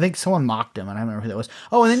crazy. I think someone mocked him, and I don't remember who that was.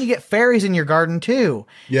 Oh, and then you get fairies in your garden, too.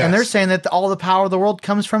 Yes. And they're saying that all the power of the world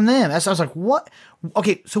comes from them. I was like, what?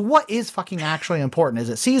 Okay, so what is fucking actually important? Is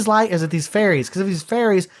it Seas Light? Is it these fairies? Because if these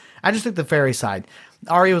fairies, I just took the fairy side.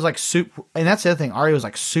 Arya was like super, and that's the other thing. Arya was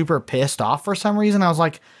like super pissed off for some reason. I was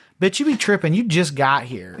like, bitch, you be tripping. You just got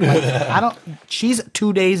here. Like, she's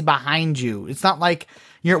 2 days behind you. It's not like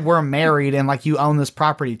we're married and like you own this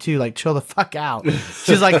property too. Like, chill the fuck out.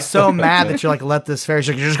 She's like so mad that you're like, let this fairy.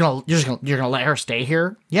 She's like, you're gonna let her stay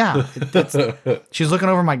here? Yeah. She's looking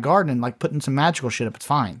over my garden and like putting some magical shit up. It's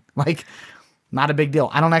fine. Like, not a big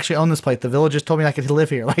deal. I don't actually own this place. The villagers told me I could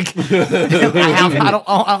live here. Like, I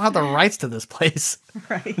don't have the rights to this place.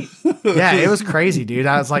 Right. Yeah, it was crazy, dude.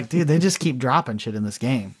 I was like, dude, they just keep dropping shit in this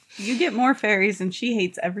game. You get more fairies, and she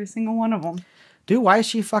hates every single one of them. Dude, why is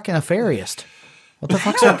she fucking a fairyist? What the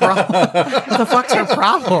fuck's her problem? What the fuck's her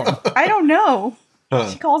problem? I don't know.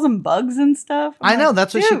 She calls them bugs and stuff. I know,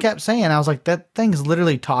 that's what she kept saying. I was like, that thing's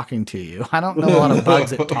literally talking to you. I don't know a lot of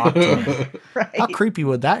bugs that talk to me. Right. How creepy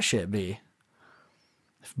would that shit be?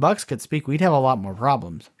 If bugs could speak, we'd have a lot more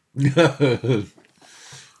problems.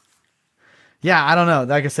 Yeah, I don't know.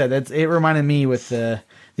 Like I said, it reminded me with the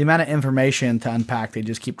amount of information to unpack. They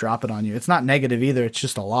just keep dropping on you. It's not negative either. It's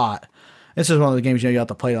just a lot. This is one of the games you have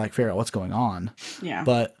to play to like figure out what's going on. Yeah.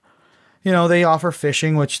 But they offer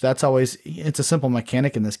fishing, which it's a simple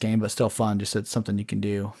mechanic in this game, but still fun. Just it's something you can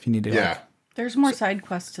do if you need to. Yeah. There's more side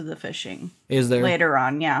quests to the fishing. Is there Later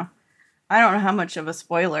on? Yeah. I don't know how much of a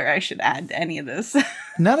spoiler I should add to any of this.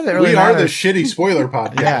 None of it really We are the matters. shitty spoiler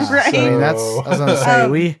podcast. Yeah, Right. I mean, I was gonna say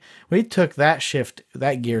Um, we took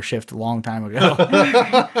that gear shift a long time ago.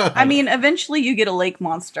 I mean, eventually you get a lake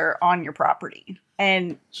monster on your property,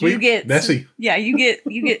 and Sweet. you get Nessie. Yeah, you get.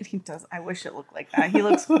 He does. I wish it looked like that. He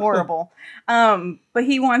looks horrible. But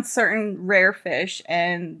he wants certain rare fish,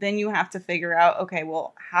 and then you have to figure out, okay,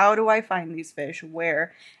 well, how do I find these fish?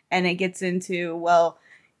 Where? And it gets into, well,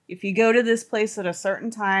 if you go to this place at a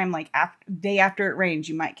certain time, like day after it rains,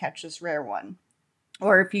 you might catch this rare one.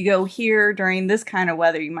 Or if you go here during this kind of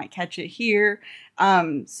weather, you might catch it here.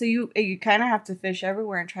 So you kind of have to fish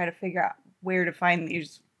everywhere and try to figure out where to find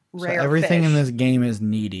these rare So everything fish. in this game is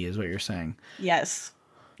needy, is what you're saying. Yes.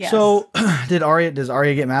 Yes. So does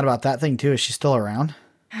Arya get mad about that thing too? Is she still around?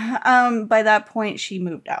 By that point, she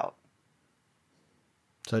moved out.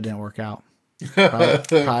 So it didn't work out.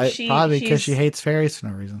 Probably because she hates fairies for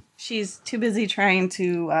no reason. She's too busy trying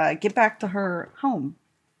to get back to her home,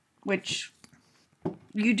 which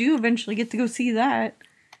you do eventually get to go see that.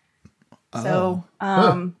 So,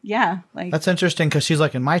 yeah, like that's interesting because she's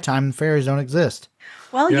like, in my time, fairies don't exist.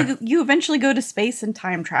 Well, you eventually go to space and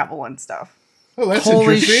time travel and stuff. Oh, that's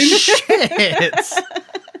Holy interesting. Shit!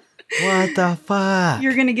 What the fuck?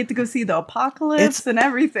 You're gonna get to go see the apocalypse and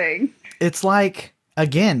everything. It's like,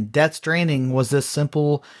 again, Death Stranding was this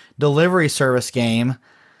simple delivery service game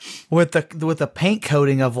with the paint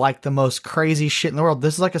coating of like the most crazy shit in the world.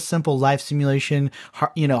 This is like a simple life simulation,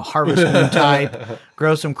 harvest moon type,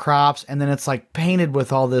 grow some crops, and then it's like painted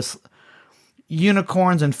with all this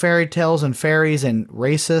unicorns and fairy tales and fairies and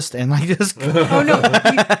racist and like just oh no,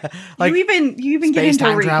 like you even get into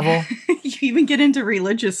time travel. You even get into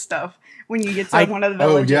religious stuff when you get to one of the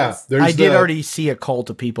villages. Oh yeah, I did already see a cult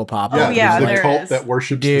of people pop up. There's the cult that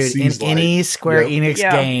worships the seas in any Square Enix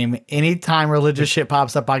game, anytime religious shit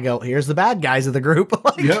pops up, I go, here's the bad guys of the group.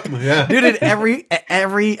 Like, dude, in every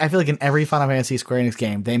I feel like in every Final Fantasy Square Enix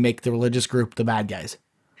game, they make the religious group the bad guys.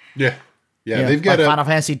 Yeah, they've got like Final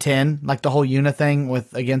Fantasy X, like the whole Una thing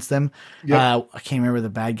with against them. I can't remember the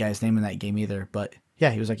bad guy's name in that game either, but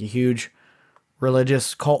yeah, he was like a huge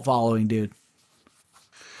religious cult following dude.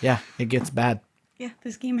 Yeah, it gets bad. Yeah,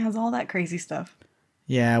 this game has all that crazy stuff.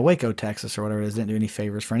 Yeah, Waco, Texas, or whatever it is, didn't do any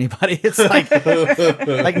favors for anybody. It's like,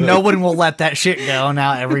 like no one will let that shit go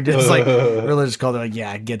now. Every day, it's like religious cult. They're like,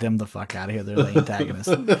 yeah, get them the fuck out of here. They're the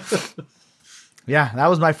antagonists. Yeah, that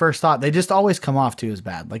was my first thought. They just always come off too as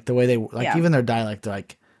bad. Like the way they even their dialect, they're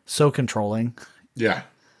like so controlling. Yeah.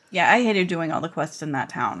 Yeah, I hated doing all the quests in that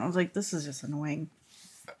town. I was like, this is just annoying.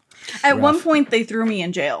 At one point, they threw me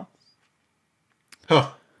in jail. Huh.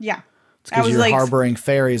 Yeah. It's because you're harboring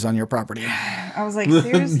fairies on your property. I was like,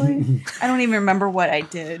 seriously? I don't even remember what I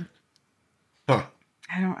did. Huh.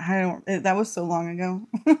 I don't, that was so long ago.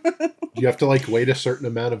 Do you have to like wait a certain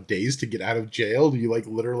amount of days to get out of jail? Do you like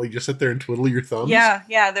literally just sit there and twiddle your thumbs? Yeah.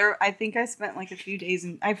 I think I spent like a few days,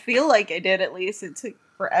 and I feel like I did at least. It took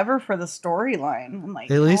forever for the story-line. I'm like,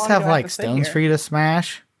 they at least have like stones for you to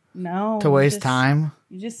smash. No. To waste time.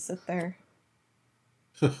 You just sit there.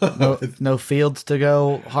 No fields to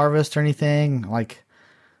go harvest or anything. Like,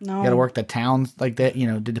 no. You got to work the towns like that. You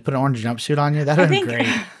know, did they put an orange jumpsuit on you? That would be great.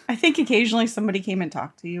 I think occasionally somebody came and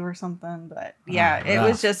talked to you or something, but yeah, it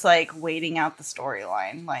was just like waiting out the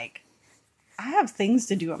storyline. Like, I have things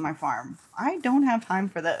to do at my farm. I don't have time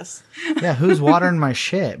for this. Yeah, who's watering my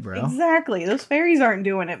shit, bro? Exactly. Those fairies aren't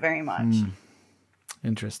doing it very much.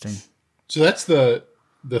 Interesting. So that's the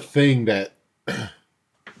thing that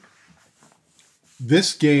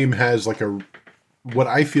this game has like what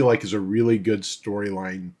I feel like is a really good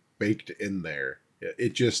storyline baked in there.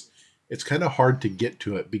 It's kind of hard to get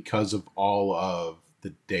to it because of all of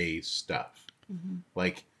the day stuff. Mm-hmm.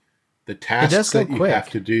 Like the tasks that you have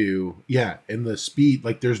to do. Yeah. And the speed,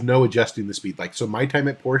 like there's no adjusting the speed. Like, so my time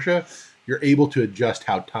at Porsche, you're able to adjust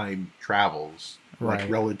how time travels, like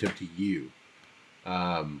relative to you.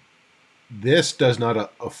 This does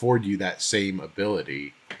not afford you that same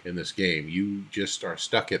ability in this game. You just are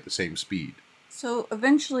stuck at the same speed. So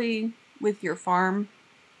eventually, with your farm,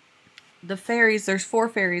 the fairies, there's 4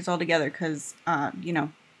 fairies altogether because,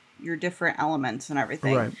 your different elements and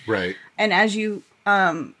everything. Right. And as you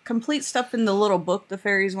complete stuff in the little book the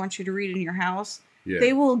fairies want you to read in your house,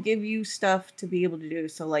 they will give you stuff to be able to do.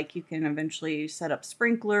 So, like, you can eventually set up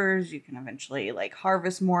sprinklers. You can eventually, like,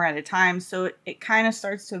 harvest more at a time. So it kind of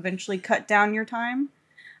starts to eventually cut down your time.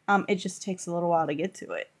 It just takes a little while to get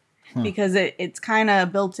to it. Because it's kind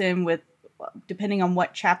of built in with, depending on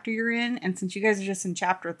what chapter you're in. And since you guys are just in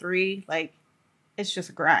chapter 3, like, it's just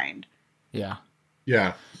a grind. Yeah.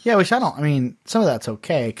 Yeah. Yeah, which some of that's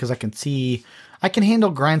okay because I can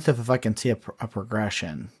handle grind stuff if I can see a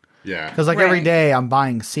progression. Yeah. Because, like, every day I'm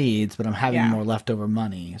buying seeds, but I'm having more leftover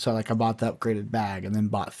money. So, like, I bought the upgraded bag and then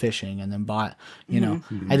bought fishing and then bought,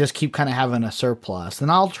 I just keep kind of having a surplus.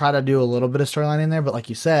 And I'll try to do a little bit of storyline in there. But like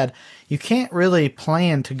you said, you can't really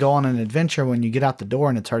plan to go on an adventure when you get out the door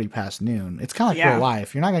and it's already past noon. It's kind of like real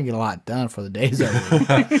life. You're not going to get a lot done for the day's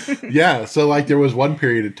over. Yeah. So, like, there was one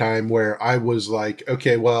period of time where I was like,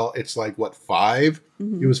 okay, well, it's like, 5?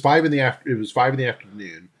 Mm-hmm. It was 5 in the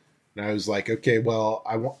afternoon. And I was like, okay, well,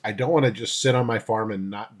 I don't want to just sit on my farm and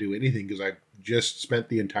not do anything because I just spent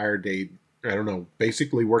the entire day,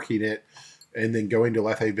 basically working it and then going to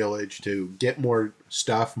Lethe Village to get more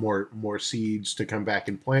stuff, more seeds to come back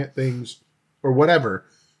and plant things or whatever.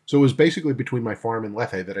 So it was basically between my farm and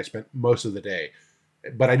Lethe that I spent most of the day.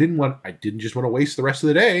 but I didn't just want to waste the rest of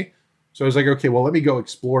the day. So I was like, okay, well, let me go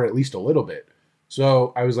explore at least a little bit.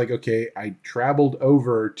 So I was like, okay, I traveled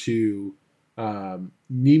over to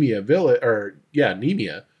Nemea Village,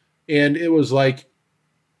 Nemea, and it was like,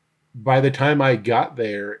 by the time I got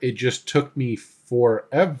there, it just took me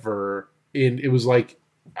forever, and it was like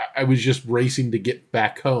I was just racing to get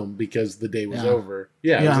back home because the day was over.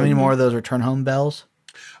 Yeah, you know how many more of those return home bells?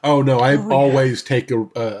 Oh no, I always take a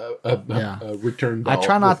return bell. I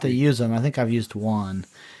try not to use them. I think I've used one.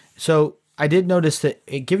 So I did notice that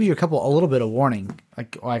it gives you a little bit of warning,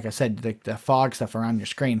 like I said, the fog stuff around your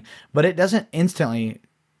screen, but it doesn't instantly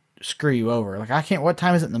screw you over. Like I can't. What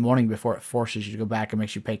time is it in the morning before it forces you to go back and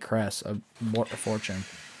makes you pay Cress a fortune?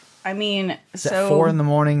 I mean, is it 4 in the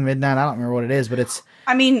morning, midnight? I don't remember what it is, but it's.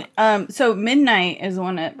 I mean, so midnight is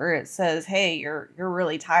where it says, "Hey, you're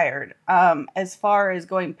really tired." As far as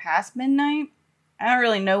going past midnight, I don't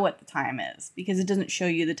really know what the time is because it doesn't show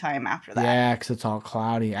you the time after that. Yeah, because it's all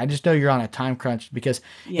cloudy. I just know you're on a time crunch because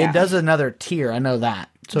it does another tier. I know that.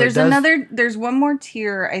 So there's one more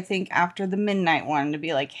tier, I think, after the midnight one to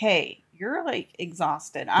be like, hey, you're like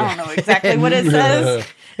exhausted. I don't know exactly what it says.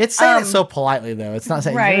 It's saying it so politely though. It's not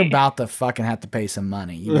saying you're about to fucking have to pay some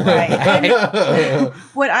money. Right.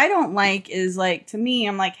 What I don't like is like, to me,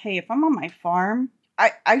 I'm like, hey, if I'm on my farm,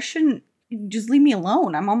 I shouldn't just leave me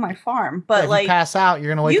alone. I'm on my farm. But if you pass out,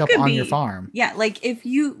 you're gonna wake up on your farm. Yeah, like if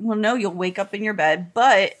you'll wake up in your bed.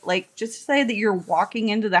 But like, just say that you're walking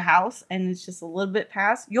into the house and it's just a little bit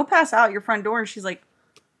past, you'll pass out your front door. And she's like,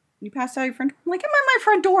 "You passed out your front door?" I'm like, "I'm at my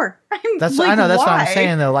front door." I know. That's what I'm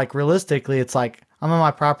saying though. Like realistically, it's like I'm on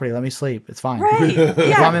my property. Let me sleep. It's fine. Right? Yeah.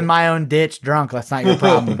 If I'm in my own ditch, drunk, that's not your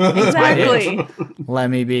problem. Exactly. Let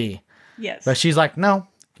me be. Yes. But she's like, no.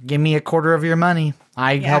 Give me a quarter of your money.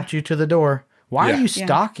 I helped you to the door. Why are you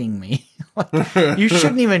stalking me? You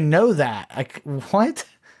shouldn't even know that. Like, what?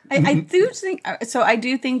 I do think so. I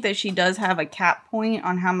do think that she does have a cap point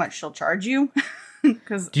on how much she'll charge you.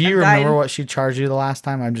 Do you remember what she charged you the last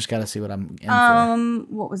time? I've just got to see what I'm in for.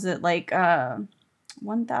 What was it like?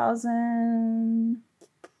 1,000,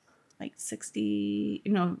 like 60.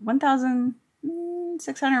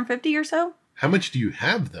 1,650 or so. How much do you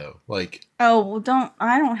have though? Like, oh well,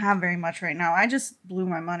 I don't have very much right now. I just blew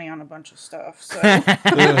my money on a bunch of stuff. So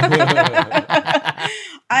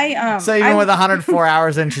So even with 104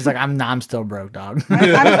 hours in, she's like, I'm still broke, dog.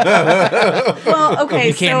 Well, okay,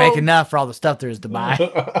 you can't make enough for all the stuff there is to buy.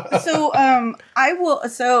 So I will.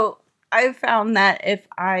 So I've found that if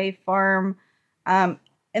I farm, in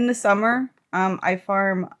the summer. I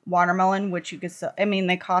farm watermelon, which you could sell. I mean,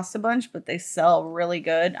 they cost a bunch, but they sell really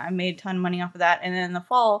good. I made a ton of money off of that. And then in the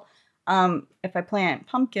fall, if I plant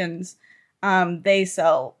pumpkins, they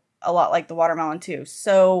sell a lot like the watermelon too.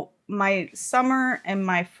 So my summer and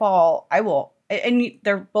my fall, and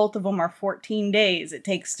both of them are 14 days it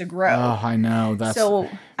takes to grow. Oh, I know. So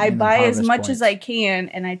I buy as much as I can,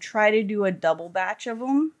 and I try to do a double batch of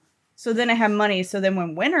them. So then I have money. So then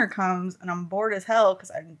when winter comes and I'm bored as hell because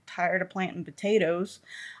I'm tired of planting potatoes,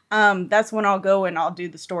 that's when I'll go and I'll do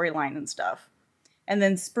the storyline and stuff. And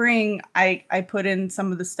then spring, I put in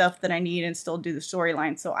some of the stuff that I need and still do the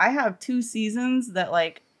storyline. So I have 2 seasons that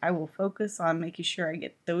like I will focus on making sure I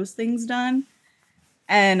get those things done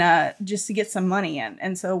and just to get some money in.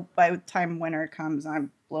 And so by the time winter comes,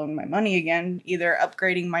 I'm blowing my money again, either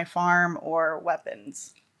upgrading my farm or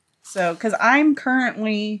weapons. So because I'm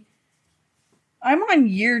on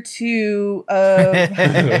year 2 of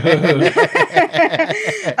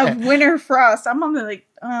of winter frost. I'm on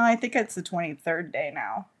I think it's the 23rd day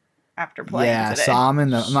now after playing today. So I'm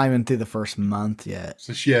not even through the first month yet.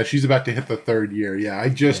 So she's about to hit the 3rd year.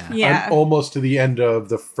 I'm almost to the end of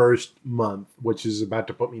the first month, which is about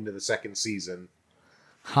to put me into the 2nd season.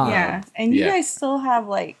 Huh. Yeah, and you guys still have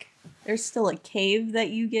there's still a cave that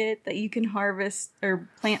you get that you can harvest or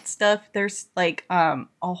plant stuff. There's a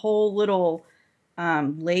whole little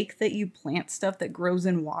lake that you plant stuff that grows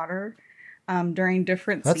in water during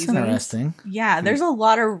different seasons. That's interesting. Yeah, there's a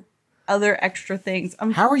lot of other extra things.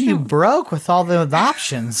 How are you broke with all the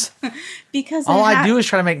options? Because all I do is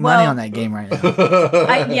try to make money on that game right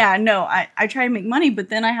now. I try to make money, but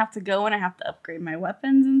then I have to go and I have to upgrade my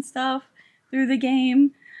weapons and stuff through the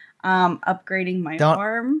game. Upgrading my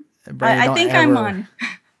farm. I think I'm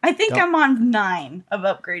on 9 of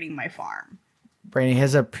upgrading my farm. Brandy,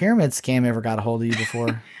 has a pyramid scam ever got a hold of you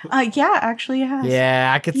before? Yeah, actually it has.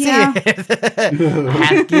 Yeah, I could see Yeah. it. I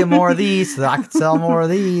have to get more of these so that I can sell more of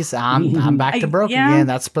these. I'm back to broke yeah. again.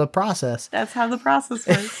 That's the process. That's how the process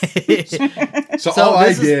works. So all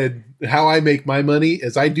I did, how I make my money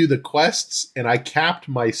is I do the quests and I capped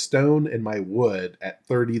my stone and my wood at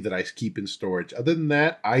 30 that I keep in storage. Other than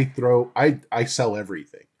that, I sell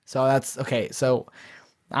everything. So that's okay. So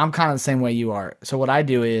I'm kind of the same way you are. So what I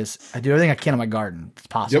do is I do everything I can in my garden. It's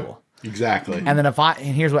possible. Yep, exactly. And then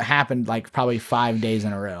and here's what happened, like probably 5 days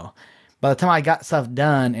in a row. By the time I got stuff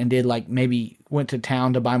done and did like maybe went to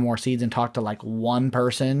town to buy more seeds and talked to like one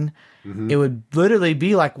person, it would literally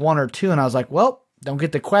be like one or two. And I was like, well, don't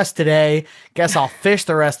get the quest today. Guess I'll fish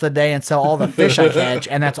the rest of the day and sell all the fish I catch.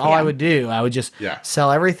 And that's all I would do. I would just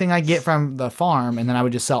sell everything I get from the farm. And then I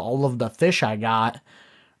would just sell all of the fish I got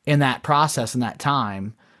in that process, in that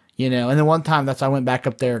time, you know. And then one time I went back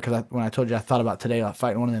up there because when I told you I thought about today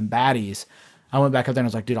fighting one of them baddies, I went back up there and I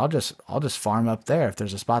was like, dude, I'll just farm up there. If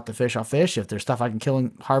there's a spot to fish, I'll fish. If there's stuff I can kill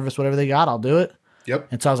and harvest, whatever they got, I'll do it. Yep.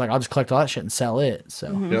 And so I was like, I'll just collect all that shit and sell it.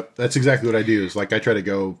 So Yep, that's exactly what I do. Is like I try to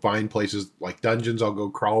go find places like dungeons. I'll go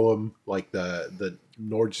crawl them. Like the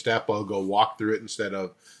Nord step, I'll go walk through it instead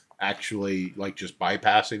of actually like just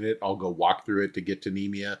bypassing it. I'll go walk through it to get to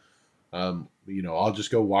Nemea. You know, I'll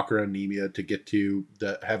just go walk around Nemea to get to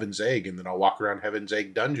the Heaven's Egg, and then I'll walk around Heaven's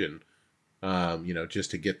Egg dungeon. You know,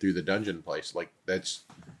 just to get through the dungeon place. Like that's,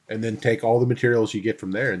 and then take all the materials you get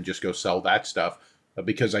from there and just go sell that stuff.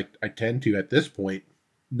 Because I tend to, at this point,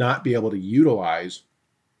 not be able to utilize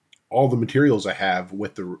all the materials I have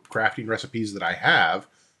with the crafting recipes that I have.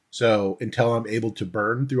 So until I'm able to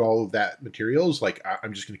burn through all of that materials, like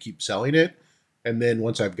I'm just going to keep selling it. And then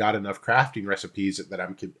once I've got enough crafting recipes that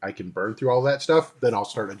I can burn through all that stuff, then I'll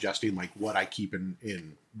start adjusting like what I keep in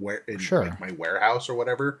like my warehouse or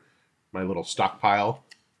whatever, my little stockpile,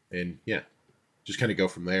 and just kind of go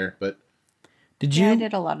from there. But I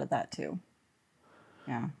did a lot of that too.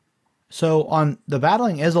 Yeah. So on the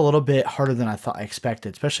battling is a little bit harder than I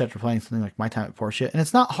expected, especially after playing something like My Time at Portia. And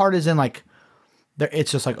it's not hard as in like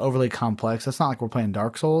it's just like overly complex. It's not like we're playing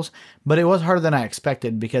Dark Souls, but it was harder than I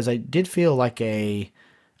expected because I did feel like a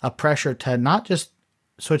pressure to not just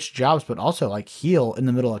switch jobs, but also like heal in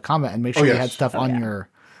the middle of combat and make sure you had stuff on your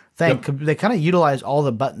thing. Yep. They kind of utilize all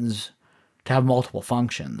the buttons to have multiple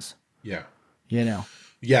functions. Yeah. You know.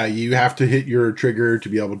 Yeah, you have to hit your trigger to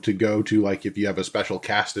be able to go to, like, if you have a special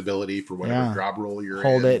cast ability for whatever job role you're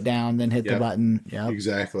Hold it down, then hit the button. Yeah,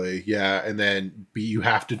 exactly. Yeah, and then you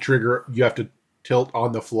have to tilt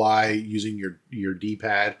on the fly using your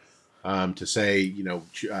D-pad to say, you know,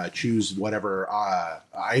 choose whatever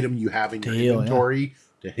item you have in your inventory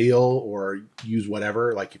to heal, or use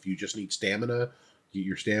whatever. Like if you just need stamina, get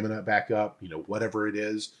your stamina back up. You know, whatever it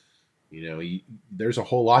is. You know, there's a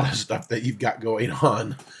whole lot of stuff that you've got going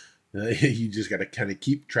on. You just got to kind of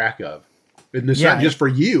keep track of. And it's not just for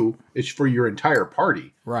you; it's for your entire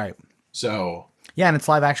party. Right. So. Yeah, and it's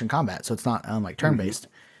live action combat, so it's not like turn based,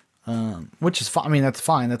 which is fine. I mean, that's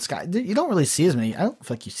fine. You don't really see as many. I don't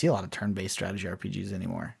feel like you see a lot of turn based strategy RPGs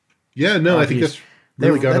anymore. Yeah, no, I think that's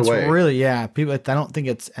really gone away. Really, people. I don't think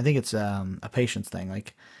it's. I think it's a patience thing.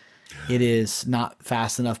 Like, it is not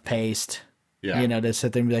fast enough paced. Yeah. You know, to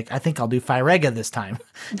sit there and be like, I think I'll do Firega this time.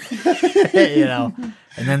 You know,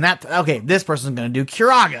 and then this person's going to do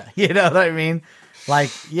Curaga. You know what I mean?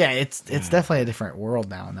 Like, yeah, it's definitely a different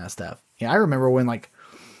world now and that stuff. Yeah, I remember when and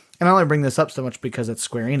I only bring this up so much because it's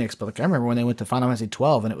Square Enix, but I remember when they went to Final Fantasy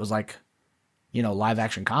 12 and it was like, you know, live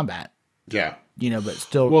action combat. Yeah. You know, but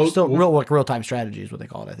still real time strategy is what they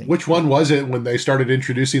call it, I think. Which one was it when they started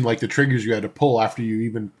introducing like the triggers you had to pull after you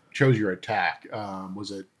even chose your attack?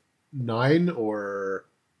 Was it 9 or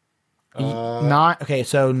 9? Okay,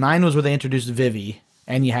 so 9 was where they introduced Vivi,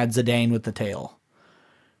 and you had Zidane with the tail.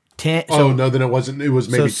 10. So, no, then it wasn't. It was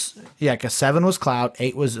maybe because 7 was Cloud,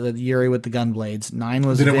 8 was Yuri with the gun blades, 9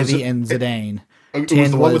 was Vivi and Zidane. It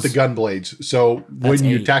was the one with the gun blades. So when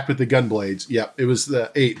you attacked with the gun blades, it was the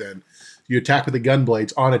 8 then. You attack with the gun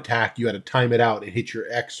blades on attack, you had to time it out and hit your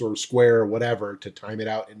X or square or whatever to time it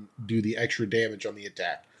out and do the extra damage on the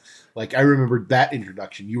attack. Like, I remember that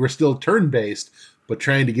introduction. You were still turn-based, but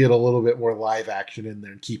trying to get a little bit more live action in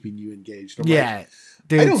there and keeping you engaged. I'm like,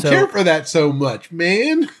 dude, I don't care for that so much,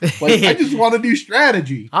 man. Like, I just want to do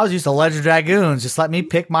strategy. I was used to Ledger Dragoons. Just let me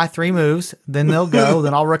pick my 3 moves, then they'll go,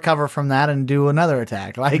 then I'll recover from that and do another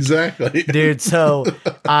attack. Like, exactly. Dude, so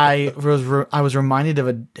I was reminded of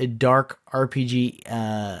a dark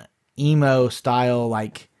RPG, emo-style,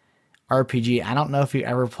 like, RPG. I don't know if you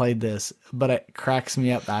ever played this, but it cracks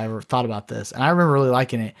me up that I ever thought about this. And I remember really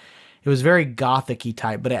liking it. It was very Gothic-y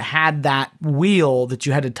type, but it had that wheel that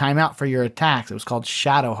you had to time out for your attacks. It was called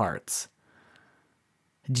Shadow Hearts.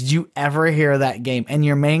 Did you ever hear that game? And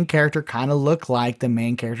your main character kind of looked like the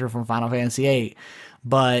main character from Final Fantasy VIII,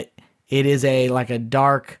 but it is like a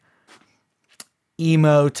dark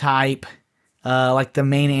emo type. Like the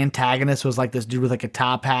main antagonist was like this dude with like a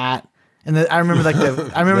top hat. And I remember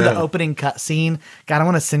the opening cutscene. God, I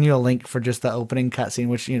want to send you a link for just the opening cutscene,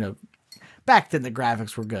 which, back then the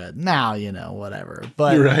graphics were good. Now, whatever.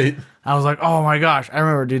 But You're right. I was like, oh my gosh. I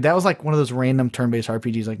remember, dude, that was like one of those random turn-based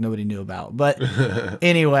RPGs like nobody knew about. But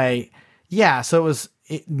anyway, yeah, so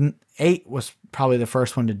 8 was probably the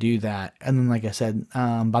first one to do that. And then, like I said,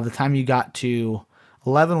 by the time you got to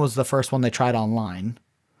 11 was the first one they tried online.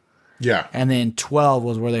 Yeah. And then 12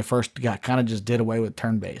 was where they first kind of just did away with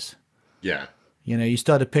turn-based. Yeah. You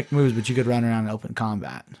still had to pick moves, but you could run around in open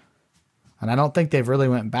combat. And I don't think they've really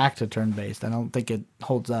went back to turn-based. I don't think it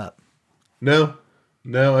holds up. No,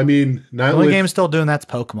 I mean, not the only game still doing that's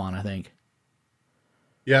Pokemon, I think.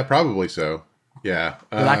 Yeah, probably so. Yeah.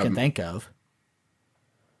 That I can think of.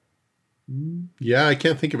 Yeah, I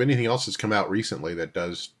can't think of anything else that's come out recently that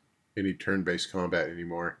does any turn-based combat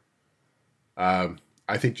anymore. I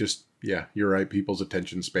think just, yeah, you're right. People's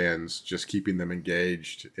attention spans, just keeping them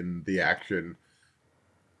engaged in the action.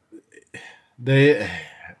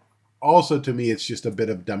 Also, to me, it's just a bit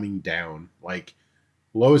of dumbing down. Like,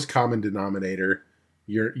 lowest common denominator.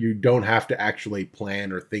 You don't have to actually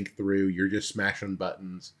plan or think through. You're just smashing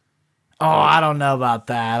buttons. Oh, I don't know about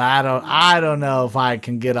that. I don't know if I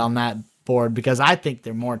can get on that board because I think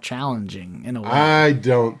they're more challenging in a way. I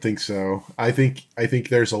don't think so. I think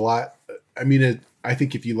there's a lot. I mean, I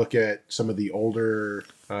think if you look at some of the older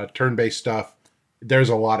turn-based stuff, there's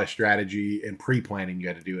a lot of strategy and pre-planning you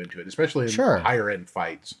got to do into it, especially in higher-end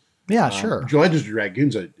fights. Yeah, sure. Legends of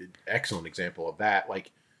Dragoon's an excellent example of that.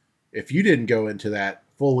 Like, if you didn't go into that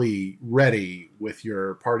fully ready with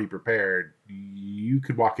your party prepared, you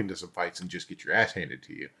could walk into some fights and just get your ass handed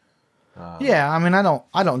to you. Yeah, I mean,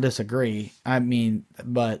 I don't disagree. I mean,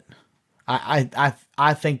 but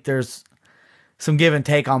I think there's some give and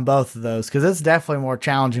take on both of those because it's definitely more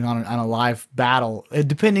challenging on a live battle,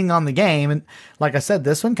 depending on the game. And like I said,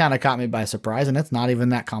 this one kind of caught me by surprise, and it's not even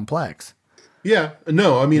that complex. Yeah,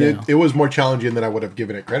 no, I mean, it was more challenging than I would have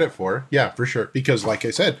given it credit for. Yeah, for sure. Because like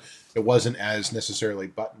I said, it wasn't as necessarily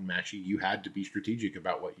button mashy. You had to be strategic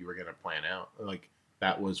about what you were going to plan out. Like,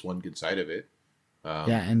 that was one good side of it.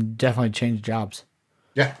 Yeah, and definitely change jobs.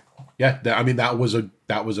 Yeah. I mean, that was a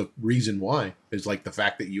reason why. Is like the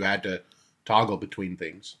fact that you had to toggle between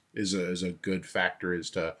things is a good factor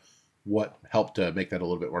as to what helped to make that a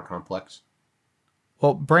little bit more complex.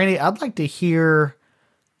 Well, Brandy, I'd like to hear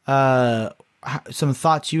some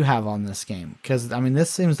thoughts you have on this game because I mean,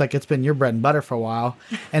 this seems like it's been your bread and butter for a while,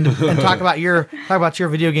 and talk about your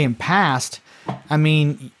video game past. I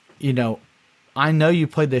mean, I know you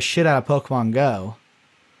played the shit out of Pokemon Go.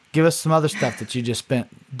 Give us some other stuff that you just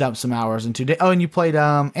dumped some hours into. Oh, and you played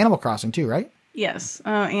Animal Crossing too, right? Yes.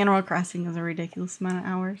 Animal Crossing is a ridiculous amount of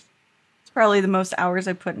hours. It's probably the most hours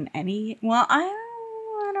I put in any. Well, I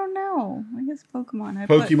don't know. I guess Pokemon.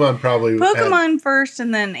 Pokemon first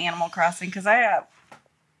and then Animal Crossing because I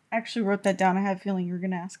actually wrote that down. I had a feeling you were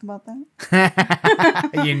going to ask about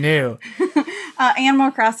that. You knew.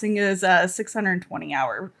 Animal Crossing is 620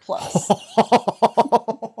 hour plus.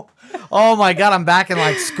 Oh my God, I'm back in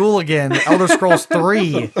like school again. Elder Scrolls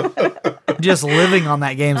 3. Just living on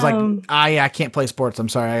that game's like, I can't play sports. I'm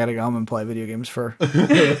sorry. I got to go home and play video games for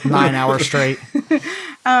 9 hours straight.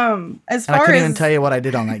 I couldn't even tell you what I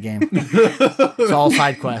did on that game. It's all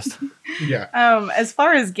side quest. Yeah. As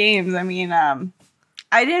far as games, I mean,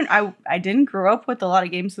 I didn't grow up with a lot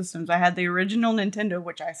of game systems. I had the original Nintendo,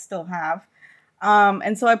 which I still have.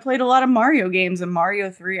 And so I played a lot of Mario games, and Mario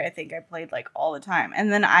 3 I think I played like all the time.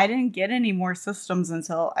 And then I didn't get any more systems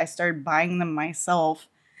until I started buying them myself.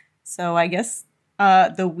 So I guess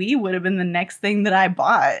the Wii would have been the next thing that I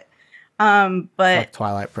bought. But fuck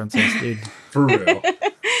Twilight Princess, dude. For real.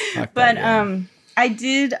 But I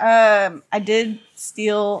did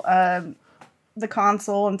steal the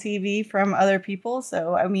console and TV from other people.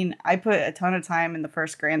 So I mean, I put a ton of time in the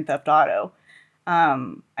first Grand Theft Auto.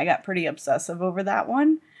 I got pretty obsessive over that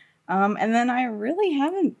one. And then I really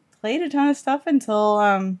haven't played a ton of stuff until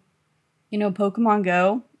Pokemon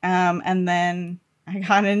Go. And then I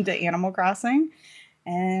got into Animal Crossing.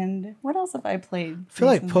 And what else have I played? I feel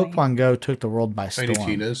like Pokemon Go took the world by storm. Tiny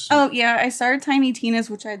Tina's. Oh, yeah. I started Tiny Tina's,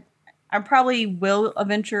 which I probably will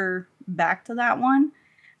venture back to that one.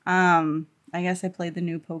 I guess I played the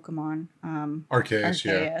new Pokemon. Arceus,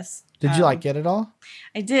 yeah. Arceus. Did you like get it all?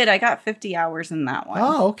 I did. I got 50 hours in that one.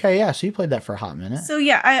 Oh, okay, yeah. So you played that for a hot minute. So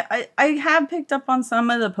yeah, I have picked up on some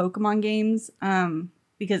of the Pokemon games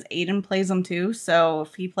because Aiden plays them too. So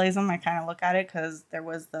if he plays them, I kind of look at it because there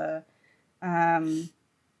was the the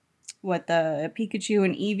Pikachu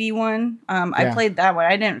and Eevee one. I played that one.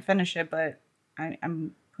 I didn't finish it, but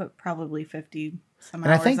I'm put probably 50 some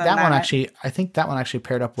and hours. I think that one actually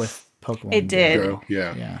paired up with Pokemon. It did. Go.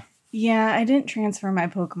 Yeah. Yeah. Yeah, I didn't transfer my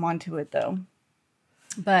Pokemon to it though.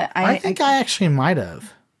 But I think I actually might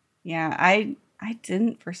have. Yeah, I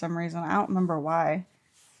didn't for some reason. I don't remember why.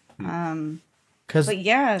 But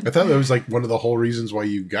yeah. I thought that was like one of the whole reasons why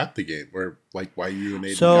you got the game, or like why you and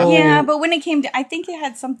Aiden So- got Yeah, but when it came to, I think it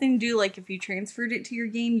had something to do, like if you transferred it to your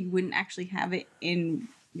game, you wouldn't actually have it in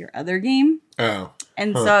your other game. Oh.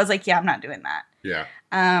 And so I was like, yeah, I'm not doing that. Yeah.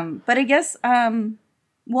 But I guess,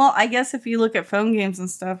 I guess if you look at phone games and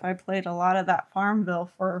stuff, I played a lot of that Farmville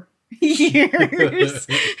for years.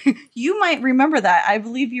 You might remember that. I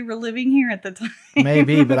believe you were living here at the time.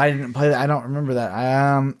 Maybe, but I didn't play that. I don't remember that.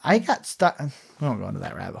 I got stuck. We won't go into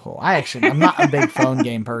that rabbit hole. I'm not a big phone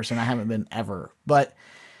game person. I haven't been ever. But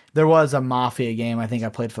there was a Mafia game I think I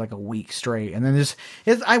played for like a week straight. And then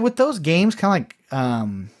with those games, kind of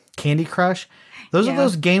like Candy Crush, those are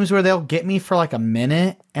those games where they'll get me for like a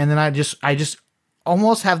minute. And then I just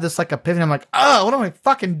almost have this like epiphany. I'm like, oh, what am I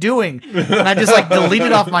fucking doing? And I just like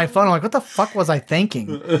deleted off my phone. I'm like, what the fuck was I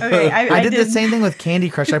thinking? Okay, I did the same thing with Candy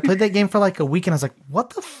Crush. I played that game for like a week and I was like, what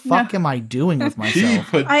the fuck am I doing with He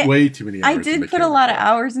myself? put way too many hours I did into put a Candy lot of Crush.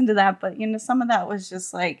 hours into that, but some of that was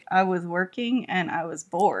just like I was working and I was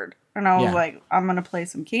bored. And I was like, I'm going to play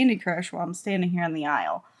some Candy Crush while I'm standing here in the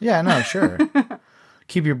aisle. Yeah, no, sure.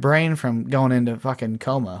 Keep your brain from going into fucking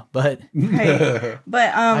coma. But Right.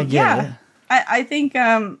 But I get it. I think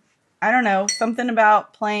I don't know, something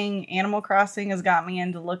about playing Animal Crossing has got me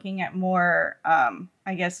into looking at more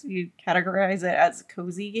I guess you'd categorize it as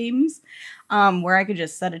cozy games, where I could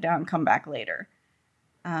just set it down and come back later.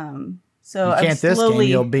 So You can't this game,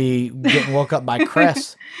 you'll be getting woke up by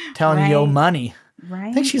Cress telling you your money. Right.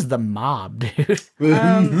 I think she's the mob, dude.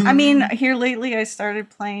 I mean, here lately I started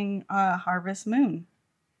playing Harvest Moon.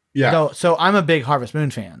 Yeah. So I'm a big Harvest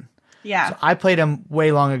Moon fan. Yeah. So I played him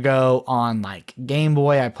way long ago on like Game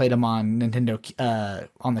Boy. I played him on Nintendo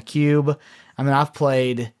on the Cube. I mean, I've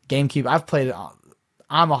played GameCube.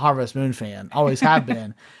 I'm a Harvest Moon fan. Always have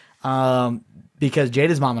been. Because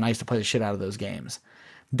Jada's mom and I used to play the shit out of those games.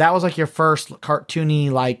 That was like your first cartoony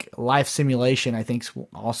like life simulation. I think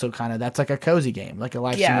also kind of that's like a cozy game, like a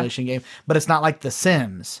life simulation game, but it's not like The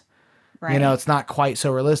Sims. Right. You know, it's not quite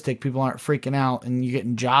so realistic. People aren't freaking out and you're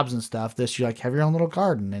getting jobs and stuff. This, you like have your own little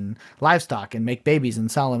garden and livestock and make babies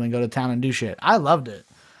and sell them and go to town and do shit. I loved it.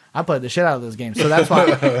 I played the shit out of those games. So that's why.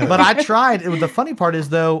 But I tried. The funny part is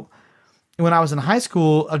though, when I was in high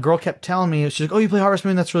school, a girl kept telling me, she's like, oh, you play Harvest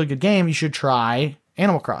Moon? That's a really good game. You should try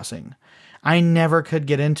Animal Crossing. I never could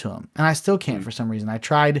get into them. And I still can't for some reason. I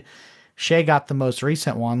tried. Shay got the most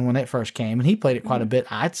recent one when it first came and he played it quite a bit.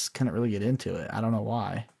 I just couldn't really get into it. I don't know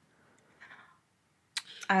why.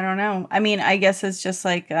 I don't know. I mean, I guess it's just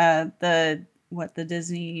like the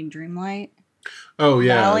Disney Dreamlight. Oh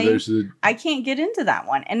yeah, Valley. I can't get into that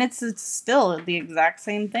one, and it's still the exact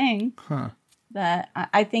same thing. Huh. That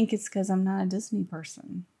I think it's because I'm not a Disney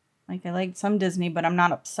person. Like I like some Disney, but I'm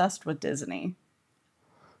not obsessed with Disney.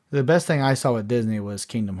 The best thing I saw with Disney was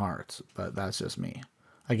Kingdom Hearts, but that's just me.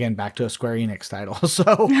 Again, back to a Square Enix title.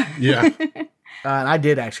 So yeah. and I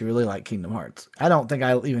did actually really like Kingdom Hearts. I don't think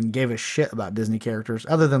I even gave a shit about Disney characters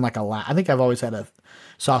other than like Aladdin. I think I've always had a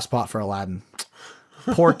soft spot for Aladdin.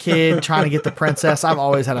 Poor kid trying to get the princess. I've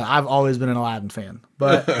always been an Aladdin fan.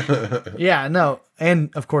 But yeah, no. And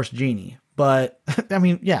of course, Genie. But I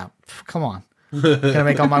mean, yeah, come on. Can I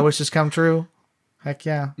make all my wishes come true? Heck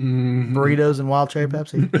yeah. Burritos and wild cherry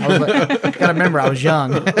Pepsi. I was like, gotta remember, I was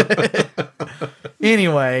young.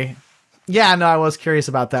 Anyway, yeah, no, I was curious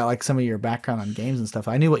about that, like some of your background on games and stuff.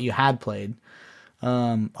 I knew what you had played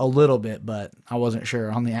a little bit, but I wasn't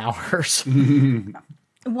sure on the hours.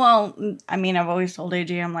 Well, I mean, I've always told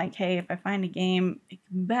AJ, I'm like, hey, if I find a game, it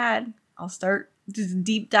can be bad, I'll start just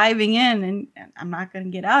deep diving in, and I'm not going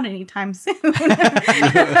to get out anytime soon.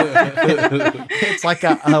 It's like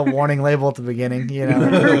a warning label at the beginning, you know,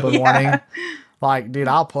 an open warning. Like, dude,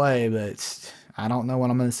 I'll play, but I don't know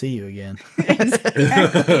when I'm going to see you again.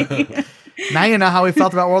 Exactly. Now you know how we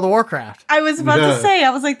felt about World of Warcraft. I was about to say, I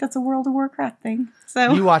was like, that's a World of Warcraft thing.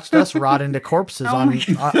 So You watched us rot into corpses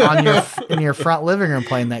in your front living room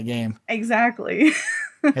playing that game. Exactly.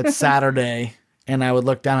 It's Saturday. And I would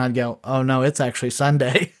look down and I'd go, oh no, it's actually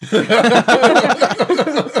Sunday.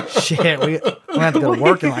 Shit, we have to go to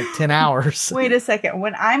work in like 10 hours. Wait a second.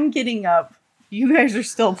 When I'm getting up, you guys are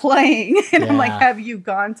still playing. And I'm like, have you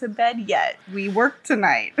gone to bed yet? We work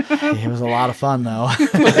tonight. It was a lot of fun though.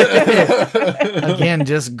 Again,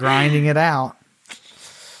 just grinding it out.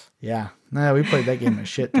 Yeah. No, we played that game a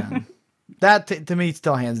shit ton. That to me,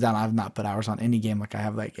 still hands down, I've not put hours on any game like I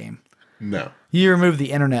have that game. No. You remove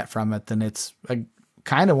the internet from it, then it's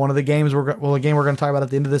kind of one of the games a game we're going to talk about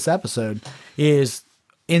at the end of this episode is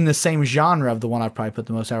in the same genre of the one I've probably put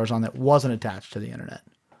the most hours on that wasn't attached to the internet.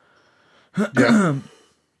 Yeah.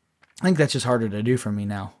 I think that's just harder to do for me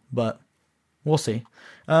now, but we'll see.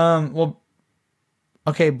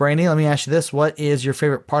 Okay, Brandy, let me ask you this. What is your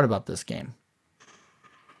favorite part about this game?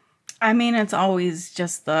 I mean, it's always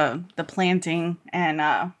just the planting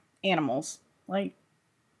and animals. Like,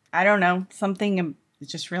 I don't know, something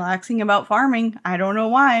just relaxing about farming. I don't know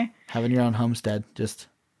why. Having your own homestead, just.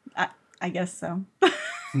 I guess so.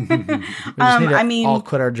 We just need to all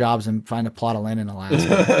quit our jobs and find a plot of land in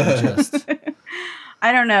Alaska.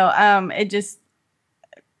 I don't know. It's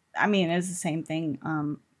the same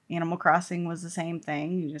thing. Animal Crossing was the same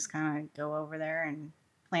thing. You just kind of go over there and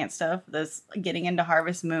plant stuff. This getting into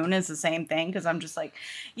Harvest Moon is the same thing because I'm just like,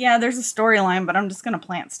 yeah, there's a storyline, but I'm just gonna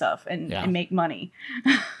plant stuff and make money.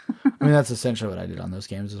 I mean, that's essentially what I did on those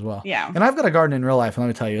games as well. Yeah. And I've got a garden in real life, and let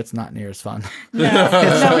me tell you, it's not near as fun. No,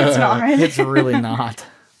 it's not. It's really not.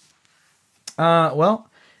 Well,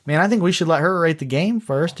 man, I think we should let her rate the game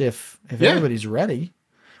first if everybody's ready.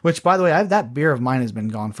 Which, by the way, that beer of mine has been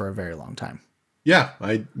gone for a very long time. Yeah,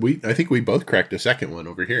 I think we both cracked a second one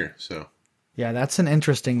over here, so. Yeah, that's an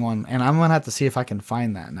interesting one, and I'm going to have to see if I can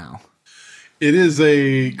find that now. It is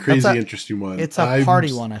a crazy interesting one. It's a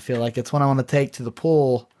party one, I feel like. It's one I want to take to the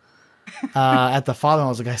pool at the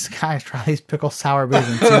father-in-law's. Guys, try these pickle sour beers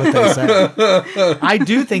and see what they say. I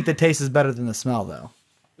do think the taste is better than the smell, though.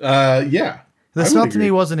 Yeah. The smell to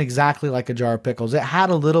me wasn't exactly like a jar of pickles. It had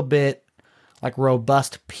a little bit like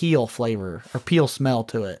robust peel flavor or peel smell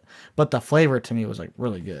to it, but the flavor to me was like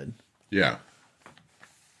really good. Yeah.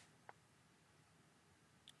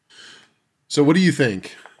 So what do you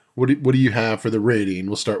think? What do you have for the rating?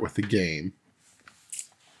 We'll start with the game.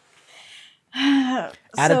 Out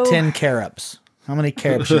of 10 carrots. How many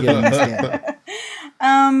carrots you get in this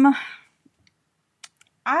game?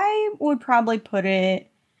 I would probably put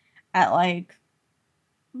it at like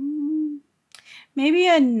maybe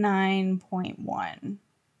a 9.1.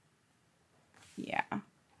 Yeah.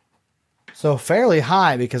 So fairly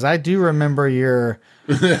high because I do remember your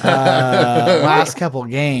last couple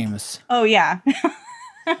games. Oh, yeah.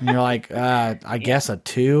 And you're like, I guess a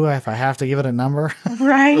 2 if I have to give it a number.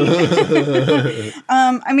 Right.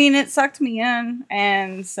 I mean, it sucked me in.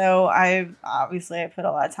 And so I put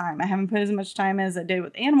a lot of time. I haven't put as much time as I did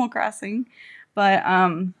with Animal Crossing. But,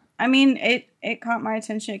 I mean, it caught my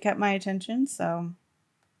attention. It kept my attention. So,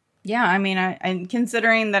 yeah, I mean, I'm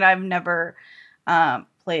considering that I've never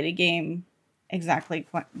played a game exactly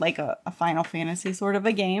like a Final Fantasy sort of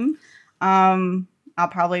a game. I'll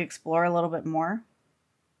probably explore a little bit more.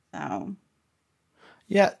 So,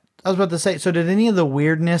 yeah, I was about to say, so did any of the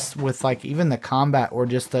weirdness with like even the combat or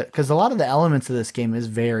just because a lot of the elements of this game is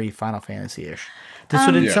very Final Fantasy-ish.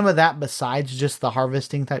 Did some of that besides just the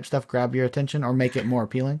harvesting type stuff grab your attention or make it more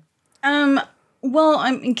appealing? Well,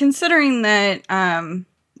 I'm considering that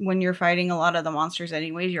when you're fighting a lot of the monsters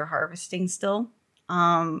anyways, you're harvesting still.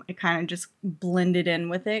 It kind of just blended in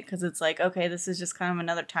with it because it's like, okay, this is just kind of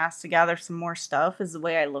another task to gather some more stuff is the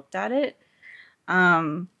way I looked at it.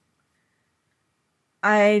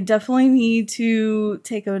 I definitely need to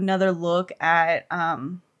take another look at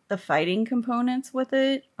the fighting components with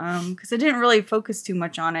it because I didn't really focus too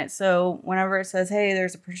much on it. So whenever it says, hey,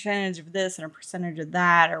 there's a percentage of this and a percentage of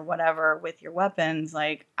that or whatever with your weapons,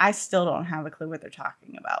 like I still don't have a clue what they're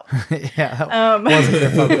talking about. Yeah, that wasn't their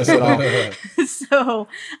focus at all. So,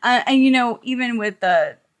 and even with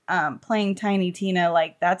the playing Tiny Tina,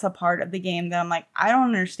 like that's a part of the game that I'm like, I don't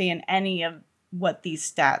understand any of what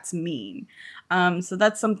these stats mean. So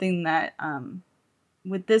that's something that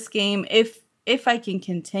with this game, if I can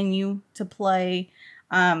continue to play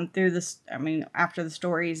through this, after the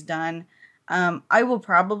story is done, I will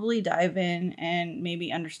probably dive in and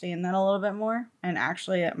maybe understand that a little bit more, and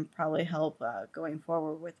actually probably help going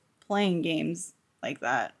forward with playing games like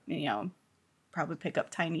that. Probably pick up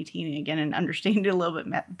Tiny Tina again and understand it a little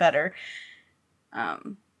bit better.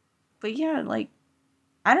 But yeah, like,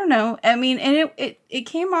 I don't know. I mean, and it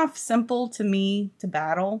came off simple to me to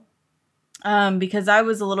battle. Because I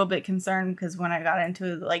was a little bit concerned because when I got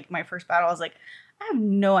into like my first battle, I was like, I have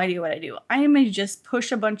no idea what I do. I may just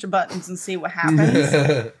push a bunch of buttons and see what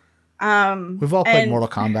happens. We've all played Mortal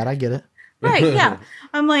Kombat. I get it. Right, yeah.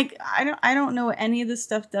 I'm like, I don't know what any of this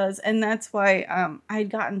stuff does. And that's why I'd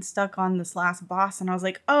gotten stuck on this last boss. And I was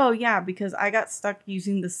like, oh, yeah, because I got stuck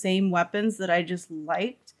using the same weapons that I just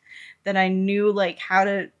liked, that I knew, like, how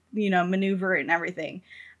to, maneuver it and everything.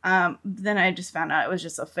 Then I just found out it was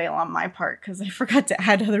just a fail on my part because I forgot to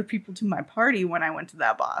add other people to my party when I went to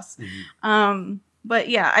that boss. Mm-hmm. But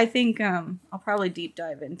yeah, I think I'll probably deep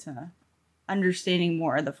dive into understanding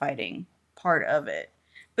more of the fighting part of it.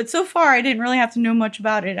 But so far, I didn't really have to know much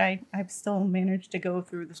about it. I've still managed to go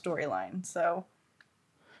through the storyline. So,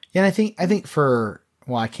 yeah, and I think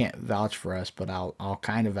I can't vouch for us, but I'll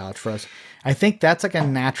kind of vouch for us. I think that's like a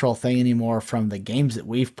natural thing anymore from the games that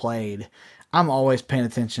we've played. I'm always paying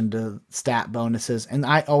attention to stat bonuses, and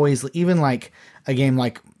I always, even like a game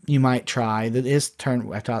like you might try that is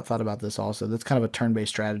I thought about this also. That's kind of a turn-based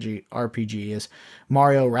strategy RPG is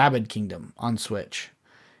Mario Rabbids Kingdom on Switch.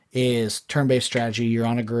 Is turn-based strategy. You're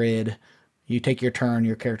on a grid. You take your turn.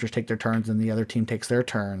 Your characters take their turns, and the other team takes their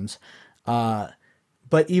turns.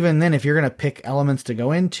 But even then, if you're going to pick elements to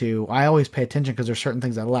go into, I always pay attention because there's certain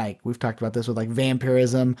things I like. We've talked about this with like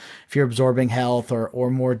vampirism, if you're absorbing health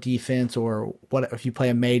or more defense, or what if you play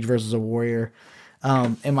a mage versus a warrior.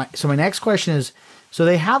 So my next question is, so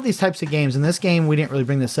they have these types of games. In this game, we didn't really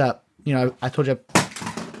bring this up. I told you.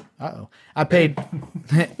 I paid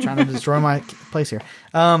trying to destroy my place here.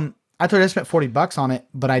 I told you I spent $40 on it,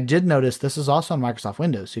 but I did notice this is also on Microsoft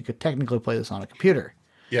Windows, so you could technically play this on a computer.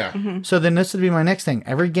 Yeah. Mm-hmm. So then this would be my next thing.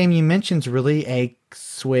 Every game you mention is really a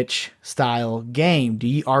Switch style game.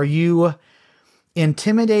 Are you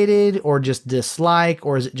intimidated or just dislike,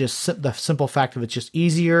 or is it just the simple fact of it's just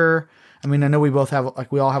easier? I mean, I know we all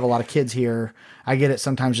have a lot of kids here. I get it.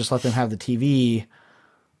 Sometimes just let them have the TV.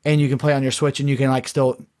 And you can play on your Switch and you can like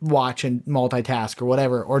still watch and multitask or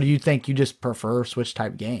whatever. Or do you think you just prefer Switch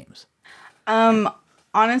type games?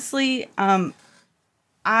 Honestly,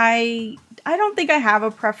 I don't think I have a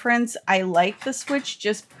preference. I like the Switch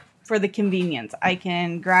just for the convenience. I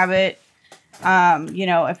can grab it.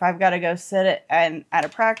 If I've got to go sit at a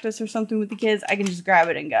practice or something with the kids, I can just grab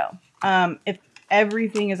it and go. If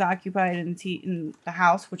everything is occupied in the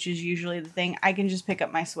house, which is usually the thing, I can just pick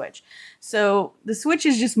up my Switch. So the Switch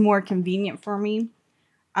is just more convenient for me.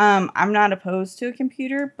 I'm not opposed to a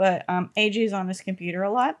computer, but AJ's on his computer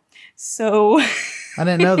a lot. So I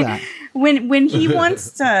didn't know that. when he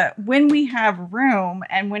wants to, when we have room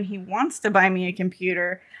and when he wants to buy me a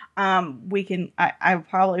computer, I'll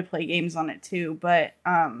probably play games on it too. But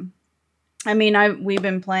I've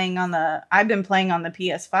been playing on the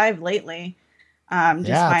PS5 lately. Just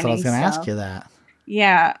yeah, that's what I was going to stuff. ask you that.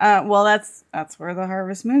 Yeah, well, that's where the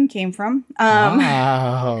Harvest Moon came from.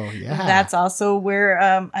 Oh, yeah. That's also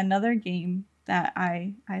where another game that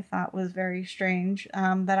I thought was very strange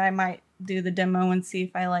that I might do the demo and see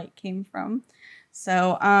if I like came from.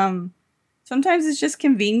 So sometimes it's just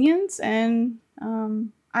convenience, and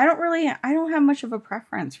I don't have much of a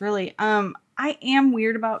preference really. I am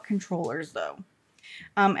weird about controllers though,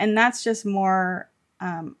 and that's just more.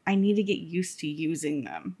 I need to get used to using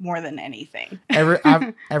them more than anything.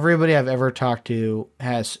 Everybody I've ever talked to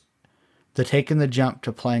has taken the jump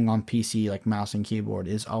to playing on PC, like mouse and keyboard,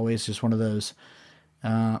 is always just one of those.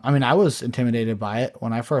 I was intimidated by it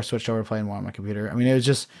when I first switched over to playing more on my computer. I mean, it was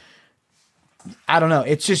just, I don't know.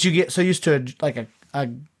 It's just you get so used to a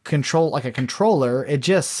controller. It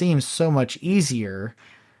just seems so much easier,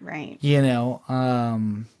 right?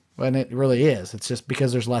 When it really is. It's just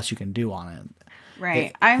because there's less you can do on it.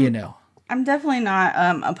 Right. I'm definitely not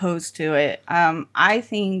opposed to it. I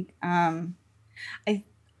think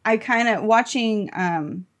I kind of watching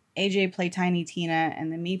AJ play Tiny Tina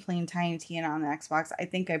and then me playing Tiny Tina on the Xbox. I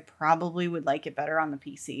think I probably would like it better on the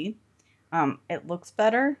PC. It looks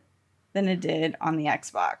better than it did on the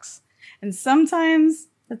Xbox. And sometimes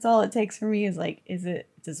that's all it takes for me is like,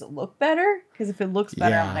 does it look better? Because if it looks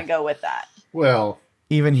better, I'm going to go with that. Well,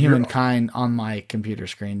 even Humankind on my computer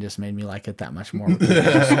screen just made me like it that much more.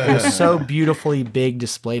 It was so beautifully big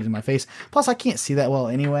displayed in my face. Plus, I can't see that well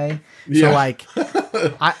anyway. Yeah. So, like,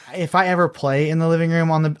 if I ever play in the living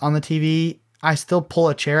room on the TV, I still pull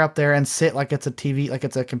a chair up there and sit like it's a TV, like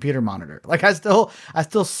it's a computer monitor. Like I still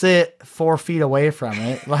sit 4 feet away from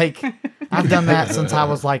it. Like I've done that since I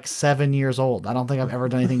was like 7 years old. I don't think I've ever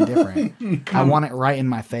done anything different. I want it right in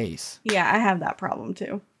my face. Yeah, I have that problem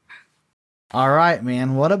too. All right,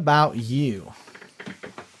 man. What about you?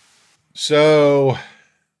 So,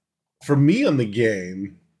 for me on the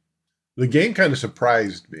game kind of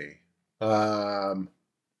surprised me.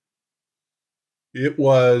 It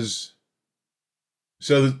was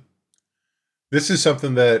So this is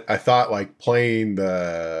something that I thought like playing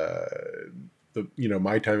the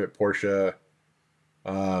my time at Porsche.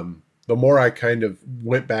 The more I kind of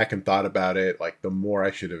went back and thought about it, like the more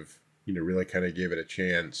I should have really kind of gave it a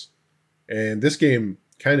chance. And this game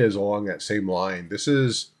kind of is along that same line. This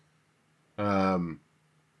is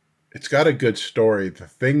it's got a good story. The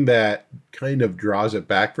thing that kind of draws it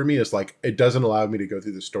back for me is like it doesn't allow me to go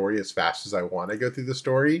through the story as fast as I want to go through the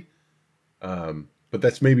story. But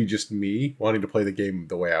that's maybe just me wanting to play the game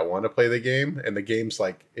the way I want to play the game, and the game's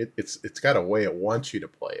like it's got a way it wants you to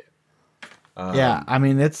play it. Yeah, I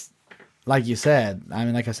mean it's like you said. I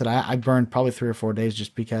mean, like I said, I burned probably 3 or 4 days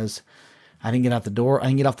just because I didn't get out the door. I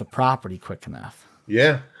didn't get off the property quick enough.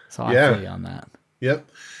 Yeah. So I feel you on that. Yep.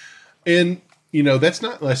 And that's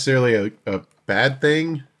not necessarily a bad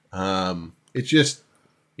thing. It's just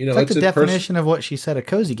it's like the definition of what she said, a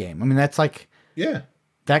cozy game. I mean, that's like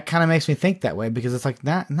that kind of makes me think that way because it's like,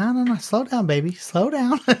 no, slow down, baby, slow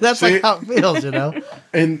down. That's like how it feels,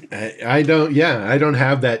 And I don't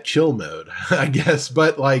have that chill mode, I guess.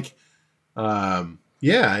 But like, I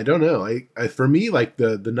don't know. For me, like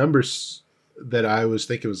the numbers that I was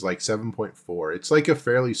thinking was like 7.4. It's like a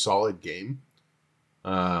fairly solid game.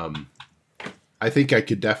 I think I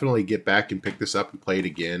could definitely get back and pick this up and play it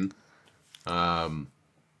again.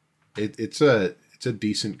 It's a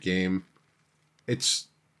decent game. It's,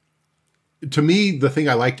 to me, the thing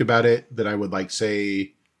I liked about it that I would like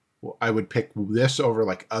say, I would pick this over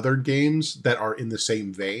like other games that are in the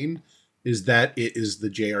same vein is that it is the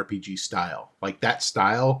JRPG style. Like that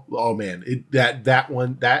style, oh man,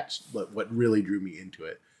 that's what really drew me into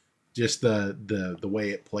it. Just the way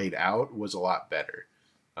it played out was a lot better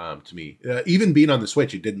to me. Even being on the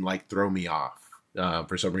Switch, it didn't like throw me off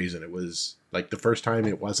for some reason. It was like the first time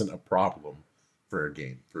it wasn't a problem for a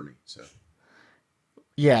game for me. So.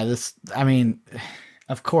 Yeah, I mean,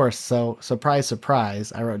 of course. So, surprise,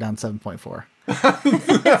 surprise, I wrote down 7.4.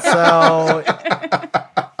 So,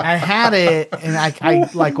 I had it, and I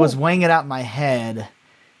like was weighing it out in my head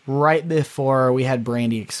right before we had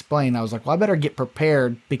Brandy explain. I was like, well, I better get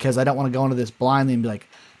prepared because I don't want to go into this blindly and be like,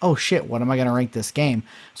 oh shit, what am I going to rank this game?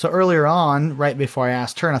 So, earlier on, right before I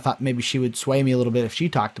asked her, and I thought maybe she would sway me a little bit if she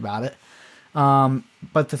talked about it.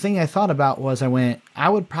 But the thing I thought about was I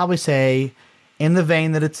would probably say, in the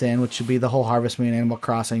vein that it's in, which should be the whole Harvest Moon, Animal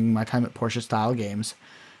Crossing, my time at Porsche style games.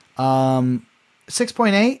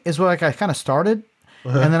 6.8 is where I kind of started.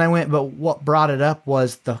 And then I went, but what brought it up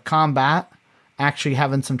was the combat actually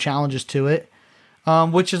having some challenges to it.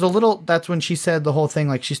 Which is that's when she said the whole thing,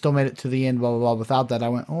 like she still made it to the end, blah, blah, blah. Without that, I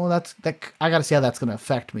went, I got to see how that's going to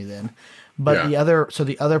affect me then. But the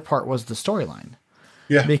other part was the storyline.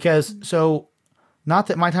 Yeah. Because, not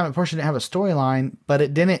that my time at Porsche didn't have a storyline, but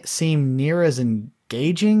it didn't seem near as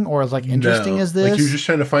engaging or as interesting as this. Like you're just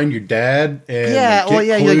trying to find your dad, and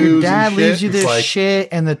your dad leaves you this shit,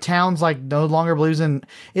 and the town's no longer believes in.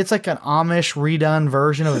 It's like an Amish redone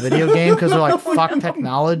version of a video game because they're like fuck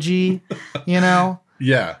technology, Yeah.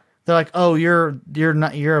 They're like, oh, you're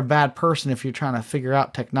a bad person if you're trying to figure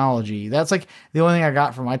out technology. That's like the only thing I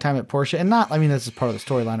got from my time at Porsche, and this is part of the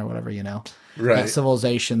storyline or whatever, Right. That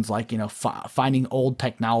civilization's finding old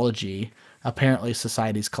technology. Apparently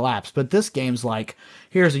society's collapsed. But this game's like,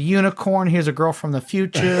 here's a unicorn, here's a girl from the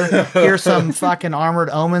future, here's some fucking armored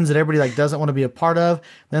omens that everybody doesn't want to be a part of.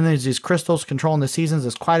 Then there's these crystals controlling the seasons.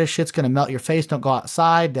 It's quiet as shit's gonna melt your face. Don't go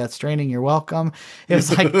outside. Death Stranding, you're welcome.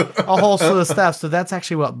 It's like a whole slew of stuff. So that's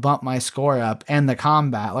actually what bumped my score up. And the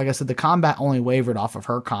combat. Like I said, the combat only wavered off of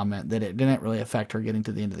her comment that it didn't really affect her getting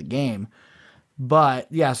to the end of the game. But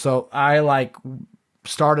yeah, so I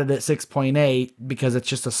started at 6.8 because it's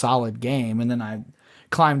just a solid game, and then I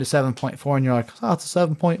climbed to 7.4, and you're like, oh, it's a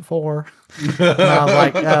 7.4. And I was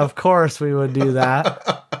like, of course we would do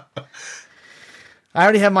that. I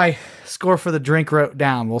already have my score for the drink wrote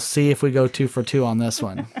down. We'll see if we go 2 for 2 on this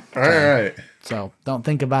one. All right. So don't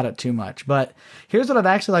think about it too much. But here's what I'd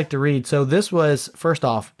actually like to read. So this was, first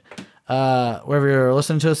off, wherever you're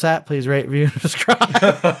listening to us at, please rate, review, and subscribe.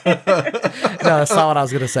 No, that's not what I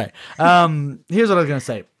was going to say. Here's what I was going to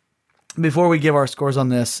say. Before we give our scores on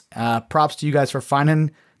this, props to you guys for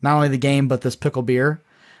finding not only the game, but this pickle beer,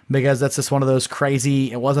 because that's just one of those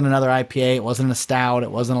crazy, it wasn't another IPA, it wasn't a stout,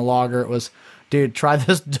 it wasn't a lager, it was, dude, try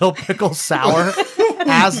this dill pickle sour.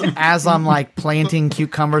 As I'm planting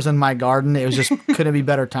cucumbers in my garden, it was just, couldn't be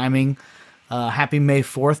better timing. Happy May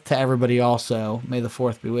 4th to everybody also. May the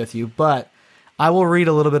 4th be with you. But I will read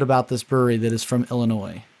a little bit about this brewery that is from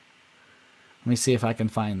Illinois. Let me see if I can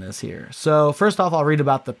find this here. So first off, I'll read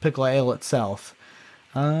about the Pickle Ale itself.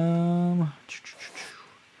 So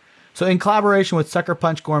So in collaboration with Sucker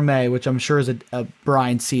Punch Gourmet, which I'm sure is a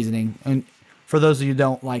brine seasoning, and for those of you who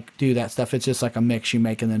don't like do that stuff, it's just like a mix you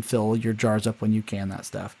make and then fill your jars up when you can that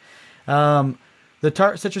stuff. The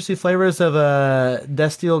tart citrusy flavors of a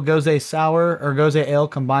Destihl Gose Sour or Gose Ale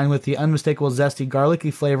combined with the unmistakable zesty garlicky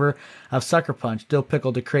flavor of Sucker Punch Dill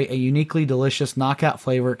Pickle to create a uniquely delicious knockout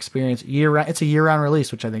flavor experience year-round. It's a year-round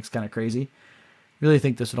release, which I think is kind of crazy. Really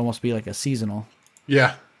think this would almost be like a seasonal.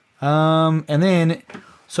 Yeah. And then,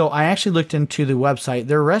 so I actually looked into the website.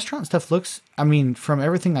 Their restaurant stuff looks, I mean, from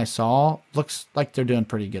everything I saw, looks like they're doing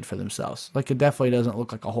pretty good for themselves. Like, it definitely doesn't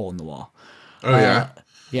look like a hole in the wall. Oh, yeah?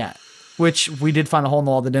 Yeah. Which we did find a hole in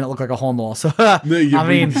the wall that didn't look like a hole in the wall. So, I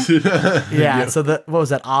mean, yeah. So, what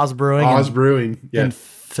was that? Oz Brewing? Brewing, yeah. In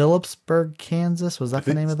Phillipsburg, Kansas? Was that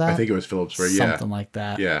the name of that? I think it was Phillipsburg, yeah. Something like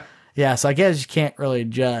that. Yeah. Yeah, so I guess you can't really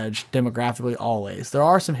judge demographically always. There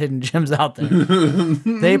are some hidden gems out there.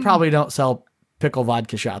 They probably don't sell pickle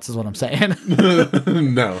vodka shots, is what I'm saying.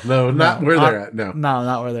 No, not where they're at. No,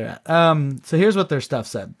 not where they're at. So here's what their stuff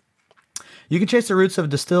said. You can trace the roots of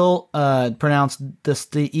Destihl, pronounced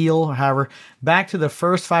Destihl, however, back to the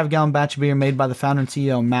first 5-gallon batch of beer made by the founder and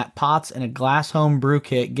CEO, Matt Potts, in a glass home brew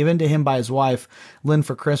kit given to him by his wife, Lynn,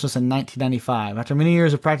 for Christmas in 1995. After many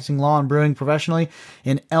years of practicing law and brewing professionally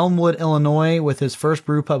in Elmwood, Illinois, with his first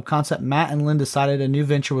brew pub concept, Matt and Lynn decided a new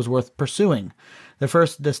venture was worth pursuing. The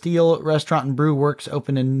first Destihl restaurant and brew works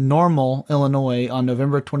opened in Normal, Illinois on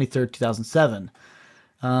November 23rd, 2007.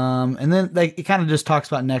 And then it kind of just talks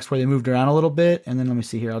about next where they moved around a little bit. And then let me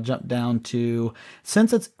see here. I'll jump down to,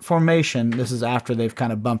 since its formation, this is after they've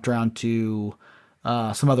kind of bumped around to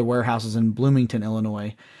some other warehouses in Bloomington,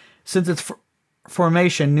 Illinois. Since its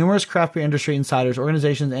formation, numerous craft beer industry insiders,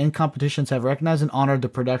 organizations, and competitions have recognized and honored the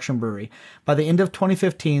production brewery. By the end of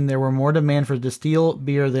 2015, there were more demand for distilled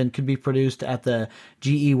beer than could be produced at the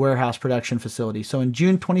GE warehouse production facility. So in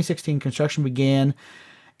June 2016, construction began.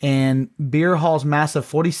 And Beer Hall's massive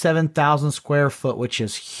 47,000 square foot, which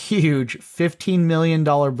is huge, $15 million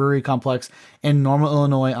brewery complex in Normal,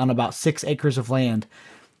 Illinois on about 6 acres of land.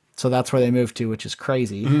 So that's where they moved to, which is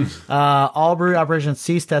crazy. All brewery operations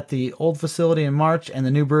ceased at the old facility in March, and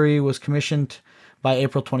the new brewery was commissioned by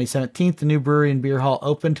April 2017. The new brewery and beer hall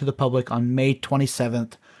opened to the public on May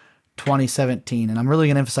 27th, 2017. And I'm really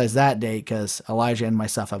going to emphasize that date because Elijah and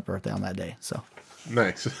myself have birthday on that day. So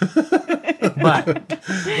nice. But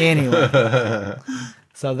anyway,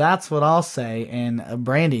 so that's what I'll say. And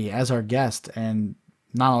Brandy, as our guest, and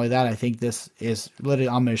not only that, I think this is literally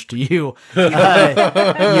homage to you, you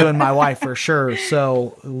and my wife for sure.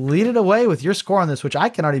 So lead it away with your score on this, which I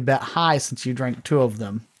can already bet high since you drank 2 of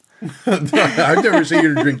them. I've never seen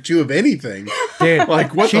you drink 2 of anything. Dude,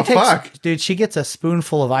 like, what the fuck? Dude, she gets a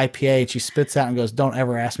spoonful of IPA and she spits out and goes, "Don't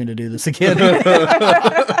ever ask me to do this again."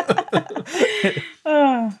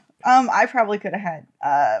 I probably could have had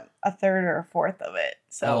a third or a fourth of it.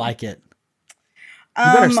 So I like it. You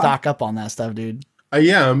better stock up on that stuff, dude.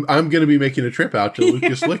 Yeah, I'm going to be making a trip out to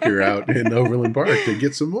Lucas Liquor out in Overland Park to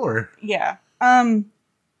get some more. Yeah.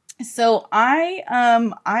 So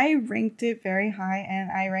I ranked it very high,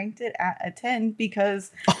 and I ranked it at a 10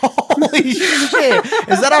 because holy shit!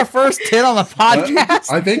 Is that our first 10 on the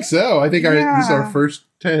podcast? I think so. I think this is our first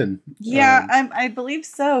 10. Yeah, I believe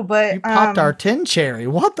so. But you popped our 10 cherry.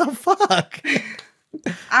 What the fuck?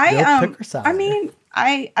 I mean,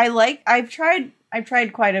 I've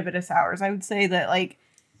tried quite a bit of sours. I would say that, like,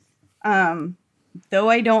 though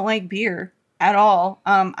I don't like beer at all,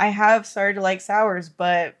 I have started to like sours,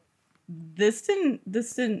 but this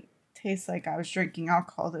didn't taste like I was drinking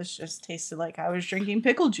alcohol. This just tasted like I was drinking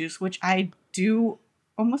pickle juice, which I do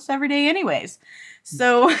almost every day anyways.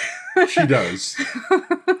 So she does.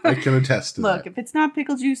 I can attest to that. Look, if it's not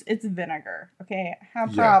pickle juice, it's vinegar. Okay, I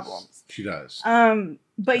have problems. She does.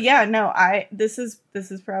 But yeah, no, this is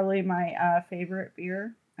probably my favorite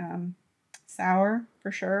beer. Sour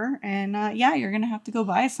for sure. And yeah, you're gonna have to go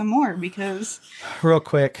buy some more because real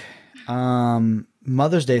quick,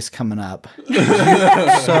 Mother's Day's coming up.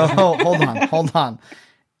 So hold on.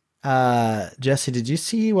 Jesse, did you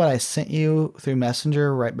see what I sent you through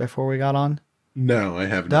Messenger right before we got on? No, I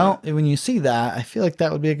have not. When you see that, I feel like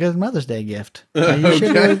that would be a good Mother's Day gift.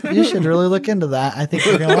 You should really look into that. I think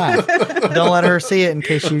you're gonna laugh. Don't let her see it in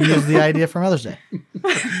case you use the idea for Mother's Day.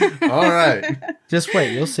 All right. Just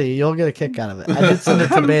wait. You'll see. You'll get a kick out of it. I did send it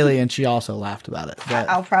to Bailey, and she also laughed about it. But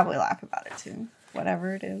I'll probably laugh about it too.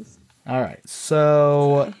 Whatever it is. All right.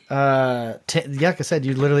 So, like I said,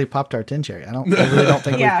 you literally popped our 10 cherry. I really don't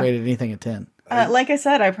think we created anything at 10. Like I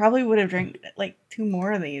said, I probably would have drank like 2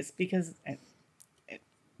 more of these because it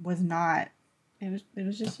was not. It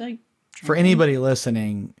was just like For anybody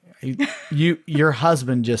listening, your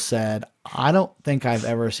husband just said, I don't think I've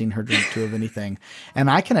ever seen her drink two of anything. And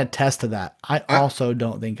I can attest to that. I also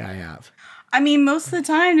don't think I have. I mean, most of the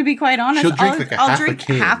time, to be quite honest, I'll drink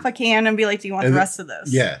half a can and be like, do you want the rest of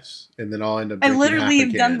this? Yes. And then I'll end up I drinking literally half a have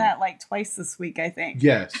can. done that like twice this week, I think.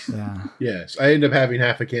 Yes. Yeah. Yes. I end up having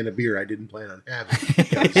half a can of beer I didn't plan on having.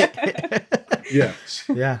 Yes.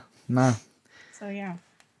 Yeah. No. So, yeah.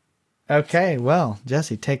 Okay. Well,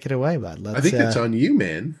 Jesse, take it away, bud. I think that's on you,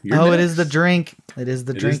 man. You're it next. is the drink. It is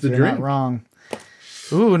the drink. You're drink. not wrong.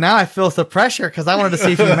 Ooh, now I feel the pressure because I wanted to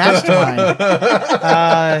see if you matched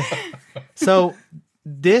mine. So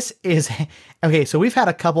this is okay. So we've had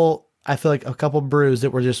a couple. I feel like a couple brews that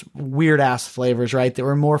were just weird ass flavors, right? That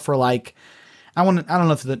were more for like, I don't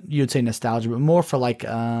know if you would say nostalgia, but more for like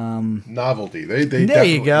novelty. They there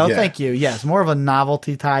you go. Yeah. Thank you. Yes, more of a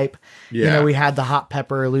novelty type. Yeah. You know, we had the hot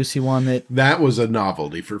pepper Lucy one that was a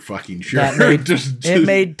novelty for fucking sure. That made, it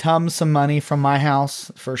made Tums some money from my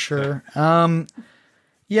house for sure.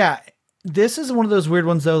 Yeah, this is one of those weird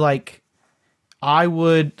ones though. Like, I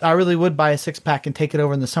really would buy a 6-pack and take it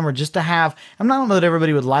over in the summer just to have. I don't know that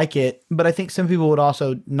everybody would like it, but I think some people would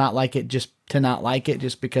also not like it just to not like it,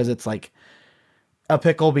 just because it's like a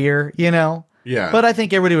pickle beer, you know. Yeah. But I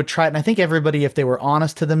think everybody would try it, and I think everybody, if they were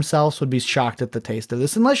honest to themselves, would be shocked at the taste of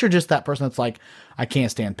this. Unless you're just that person that's like, I can't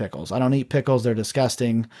stand pickles. I don't eat pickles. They're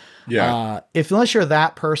disgusting. Yeah. Unless you're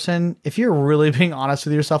that person, if you're really being honest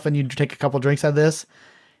with yourself and you take a couple drinks of this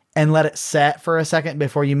and let it set for a second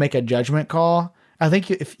before you make a judgment call, I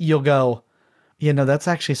think if you'll go, that's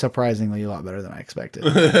actually surprisingly a lot better than I expected.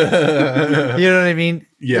 You know what I mean?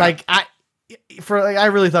 Yeah. Like I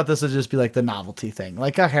really thought this would just be like the novelty thing.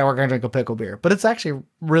 Like, okay, we're gonna drink a pickle beer, but it's actually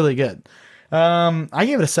really good. I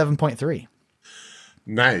gave it a 7.3.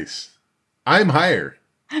 Nice. I'm higher.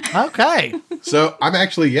 Okay. So I'm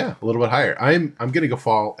actually, a little bit higher. I'm gonna go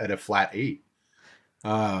fall at a flat 8.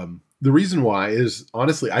 The reason why is,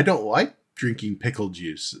 honestly, I don't like drinking pickle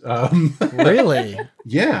juice. Really?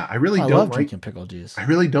 Yeah, I really don't love drinking pickle juice. I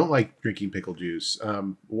really don't like drinking pickle juice.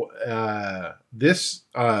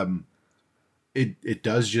 It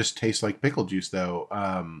does just taste like pickle juice, though.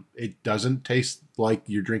 It doesn't taste like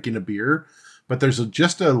you're drinking a beer, but there's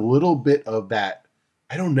just a little bit of that.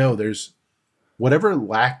 I don't know. There's whatever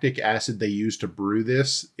lactic acid they use to brew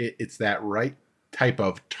this. It's that right type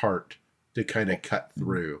of tart to kind of cut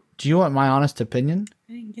through. Do you want my honest opinion?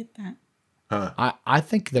 I didn't get that. Huh. I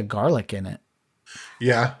think the garlic in it.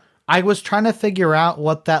 Yeah. I was trying to figure out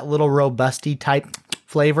what that little robusty type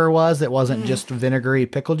flavor was that wasn't just vinegary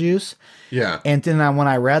pickle juice. Yeah. And then when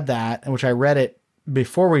I read that, which I read it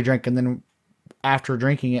before we drank, and then after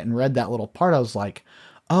drinking it and read that little part, I was like,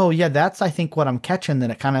 oh yeah, that's I think what I'm catching.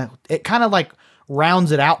 Then it kind of like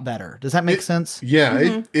rounds it out better. Does that make sense?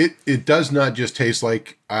 Yeah, it does not just taste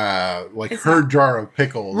like her jar of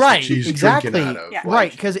pickles that she's exactly. drinking out of. Yeah.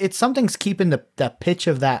 Right, because something's keeping the pitch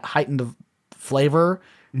of that heightened flavor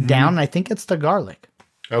down. And I think it's the garlic.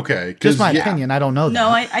 Okay. Just my opinion. I don't know that. No,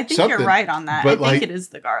 I think you're right on that. But I think it is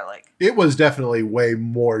the garlic. It was definitely way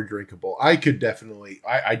more drinkable. I could definitely,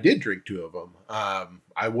 I did drink 2 of them.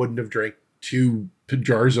 I wouldn't have drank 2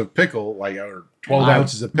 jars of pickle, or 12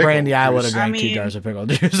 ounces of pickle. Brandy, I would have drank 2 jars of pickle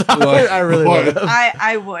juice. I really would have.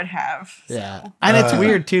 I would have. So. Yeah. And it's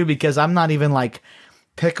weird too, because I'm not even like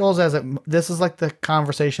pickles this is like the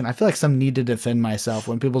conversation. I feel like some need to defend myself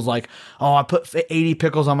when people's like, oh, I put 80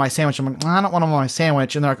 pickles on my sandwich. I'm like, I don't want them on my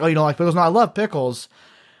sandwich. And they're like, oh, you don't like pickles? No, I love pickles,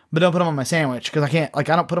 but don't put them on my sandwich because I can't, I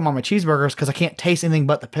don't put them on my cheeseburgers because I can't taste anything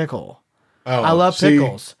but the pickle. Oh, I love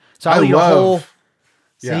pickles. So I'll eat a whole.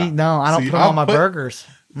 Yeah. See, no, I don't put them on my burgers.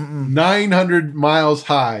 900 miles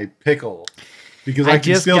high pickle because I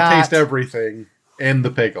can still taste everything and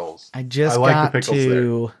the pickles. I like the pickles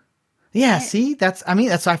there. Yeah, see,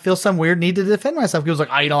 I feel some weird need to defend myself. People's like,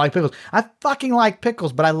 oh, you don't like pickles. I fucking like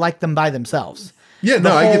pickles, but I like them by themselves. Yeah,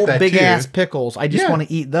 no, I get that big too. ass pickles. I just want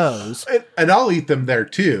to eat those. And I'll eat them there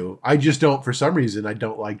too. I just don't, for some reason, I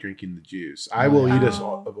don't like drinking the juice. I will eat a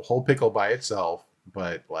whole pickle by itself,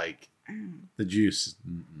 but like the juice.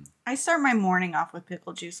 Mm-mm. I start my morning off with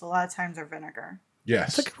pickle juice. A lot of times or vinegar.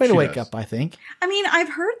 Yes. It's a good way to wake up, I think. I mean, I've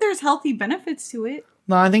heard there's healthy benefits to it.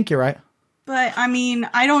 No, I think you're right. But I mean,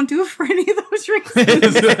 I don't do it for any of those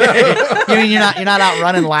reasons. You mean you're not out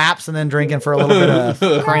running laps and then drinking for a little bit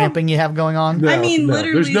of cramping you have going on? No, I mean,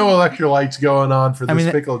 literally, there's no electrolytes going on for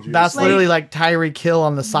this pickle juice. That's literally like Tyreek Hill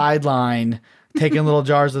on the sideline taking little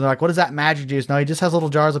jars, and they're like, "What is that magic juice?" No, he just has little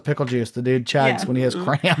jars of pickle juice. The dude chugs when he has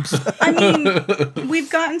cramps. I mean, we've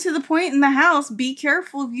gotten to the point in the house. Be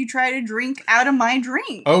careful if you try to drink out of my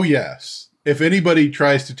drink. Oh yes. if anybody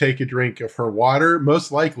tries to take a drink of her water,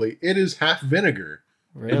 most likely it is half vinegar.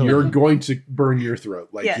 Really? And you're going to burn your throat.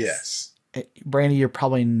 Like, yes. Brandy, you're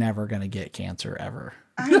probably never going to get cancer ever.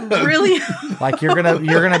 I really Like you're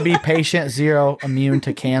gonna be patient zero immune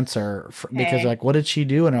to cancer because like what did she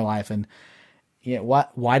do in her life and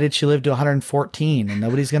why did she live to 114 and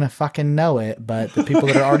nobody's gonna fucking know it but the people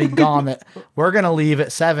that are already gone that we're gonna leave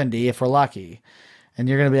at 70 if we're lucky and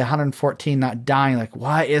you're gonna be 114 not dying like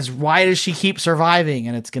why does she keep surviving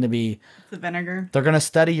and it's gonna be the vinegar. They're gonna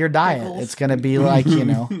study your diet. Pickles. It's gonna be like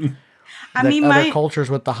I mean, other cultures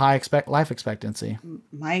with the high life expectancy.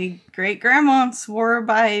 My great grandma swore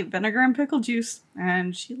by vinegar and pickle juice,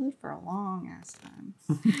 and she lived for a long ass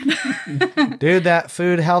time. Dude, that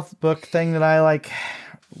food health book thing that I like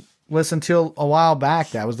listened to a while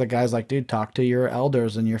back, that was the guy's like, dude, talk to your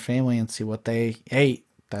elders and your family and see what they ate.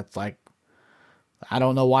 That's like, I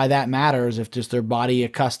don't know why that matters if just their body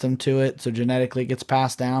accustomed to it, so genetically it gets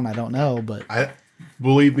passed down. I don't know, but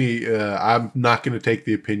Believe me, I'm not going to take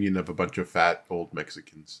the opinion of a bunch of fat old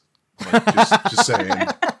Mexicans. Like, just saying.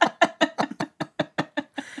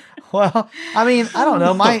 Well, I mean, I don't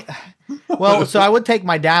know. So I would take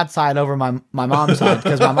my dad's side over my mom's side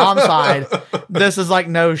because my mom's side, this is like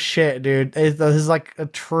no shit, dude. This is like a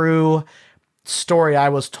true story I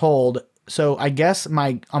was told. So I guess on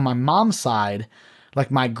my mom's side, like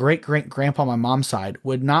my great-great-grandpa on my mom's side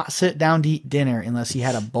would not sit down to eat dinner unless he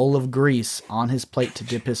had a bowl of grease on his plate to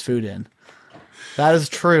dip his food in. That is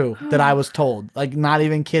true that I was told. Like, not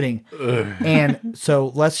even kidding. And so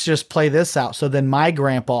let's just play this out. So then my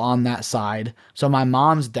grandpa on that side, so my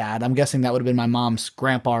mom's dad, I'm guessing that would have been my mom's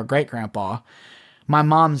grandpa or great-grandpa. My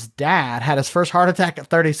mom's dad had his first heart attack at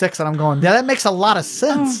 36, and I'm going, yeah, that makes a lot of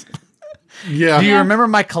sense. Yeah. Do you remember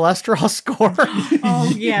my cholesterol score?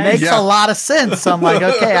 Oh, yeah. Makes a lot of sense. So I'm like,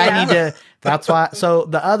 okay, I need to. That's why. So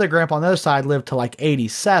the other grandpa on the other side lived to like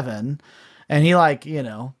 87, and he like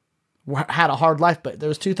had a hard life. But there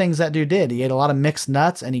was two things that dude did. He ate a lot of mixed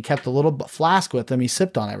nuts, and he kept a little flask with him. He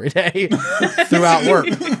sipped on every day throughout work.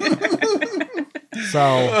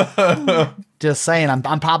 So just saying,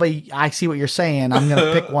 I'm probably. I see what you're saying. I'm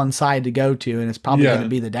gonna pick one side to go to, and it's probably gonna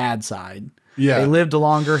be the dad side. Yeah. They lived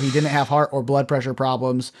longer. He didn't have heart or blood pressure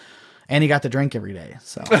problems, and he got to drink every day.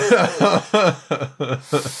 So,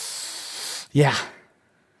 yeah.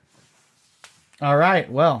 All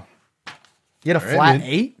right. Well, you had a flat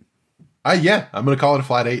 8? Yeah, I'm going to call it a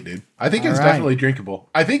flat 8, dude. I think it's definitely drinkable.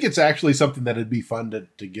 I think it's actually something that would be fun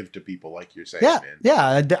to give to people, like you're saying, man.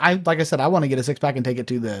 Yeah. Like I said, I want to get a 6-pack and take it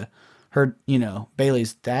to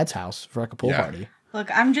Bailey's dad's house for like a pool party. Look,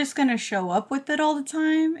 I'm just going to show up with it all the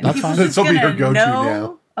time. And That's people fine. just This'll be going her to go-to know,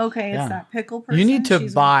 now. okay, it's that pickle person. You need to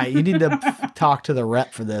you need to talk to the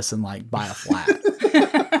rep for this and like buy a flat.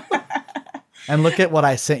 And look at what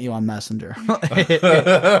I sent you on Messenger.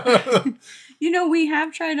 We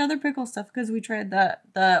have tried other pickle stuff because we tried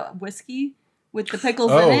the whiskey with the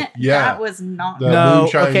pickles Oh, in it. yeah. That was not The good. No,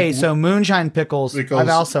 moonshine- okay, so moonshine pickles, I've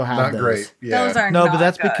also had not those. great. Yeah. Those are No, not but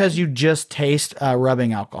that's good. because you just taste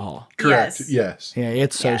rubbing alcohol. Correct. Yes. Yeah,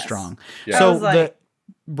 it's so Yes. strong. Yeah. So I was like-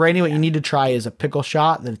 Brady, what you need to try is a pickle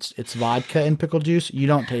shot. That it's vodka and pickle juice. You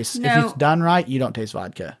don't taste if No. it's done right. You don't taste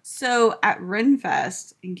vodka. So at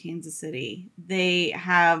Renfest in Kansas City, they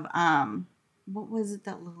have what was it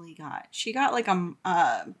that Lily got? She got like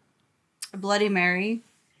a Bloody Mary,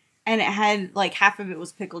 and it had like half of it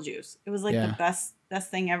was pickle juice. It was like the best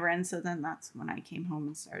thing ever. And so then that's when I came home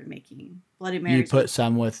and started making Bloody Marys. You put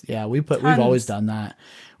some with we've Tons. always done that.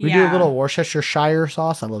 We do a little Worcestershire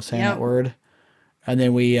sauce. I love saying that word. And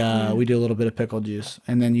then we do a little bit of pickle juice,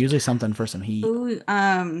 and then usually something for some heat. Ooh, you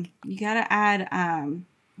gotta add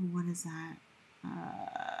what is that?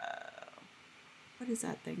 What is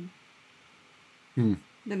that thing?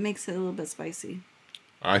 That makes it a little bit spicy.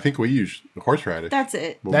 I think we use horseradish. That's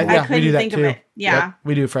it. I couldn't we do that think too. of it. Yeah. Yep,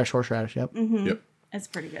 we do fresh horseradish. Yep. Mm-hmm. Yep. It's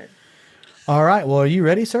pretty good. All right. Well, are you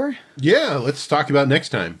ready, sir? Yeah, let's talk about next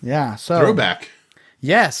time. Yeah. So Throwback.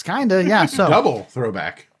 Yes, kind of. Yeah. So Double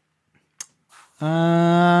throwback.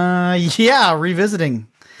 yeah, revisiting.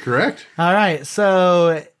 Correct. All right.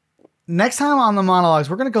 So next time on the monologues,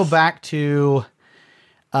 we're going to go back to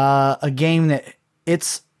a game that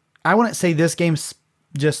I wouldn't say this game's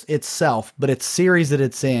just itself, but its series that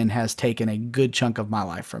it's in has taken a good chunk of my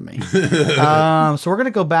life from me. So we're going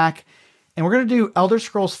to go back and we're going to do Elder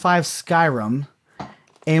Scrolls V Skyrim.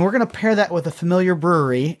 And we're going to pair that with a familiar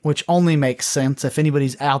brewery, which only makes sense if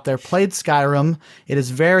anybody's out there played Skyrim. It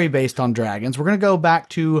is very based on dragons. We're going to go back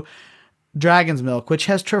to Dragon's Milk, which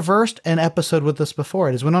has traversed an episode with us before.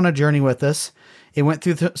 It has went on a journey with us. It went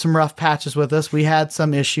through some rough patches with us. We had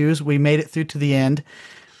some issues. We made it through to the end.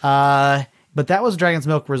 but that was Dragon's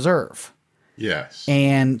Milk Reserve. Yes.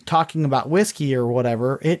 And talking about whiskey or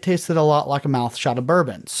whatever, it tasted a lot like a mouth shot of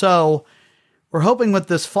bourbon. So we're hoping with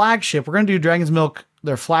this flagship, we're going to do Dragon's Milk,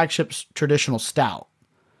 their flagship traditional stout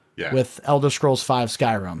with Elder Scrolls V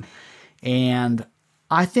Skyrim. And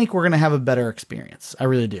I think we're going to have a better experience. I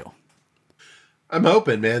really do. I'm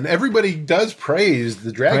hoping, man. Everybody does praise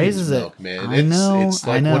the Dragon's Milk, man. It's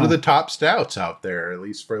like one of the top stouts out there, at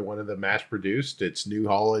least for one of the mass produced. It's New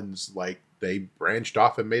Holland's, like, they branched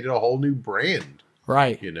off and made it a whole new brand.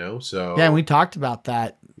 Right. You know, so. Yeah, and we talked about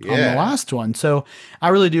that on the last one. So I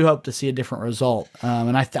really do hope to see a different result.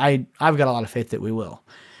 And I've got a lot of faith that we will.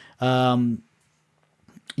 Wow.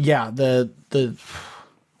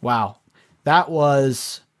 That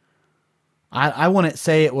was, I wouldn't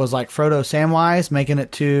say it was like Frodo Samwise making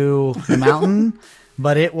it to the mountain,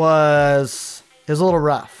 but it was a little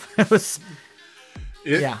rough.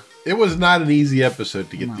 It was not an easy episode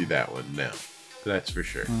to get through that one. No, that's for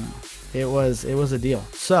sure. It was a deal.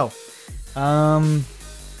 So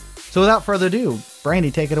without further ado, Brandy,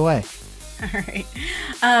 take it away. All right.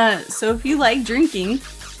 So if you like drinking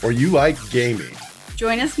or you like gaming,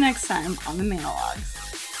 join us next time on the Monologues.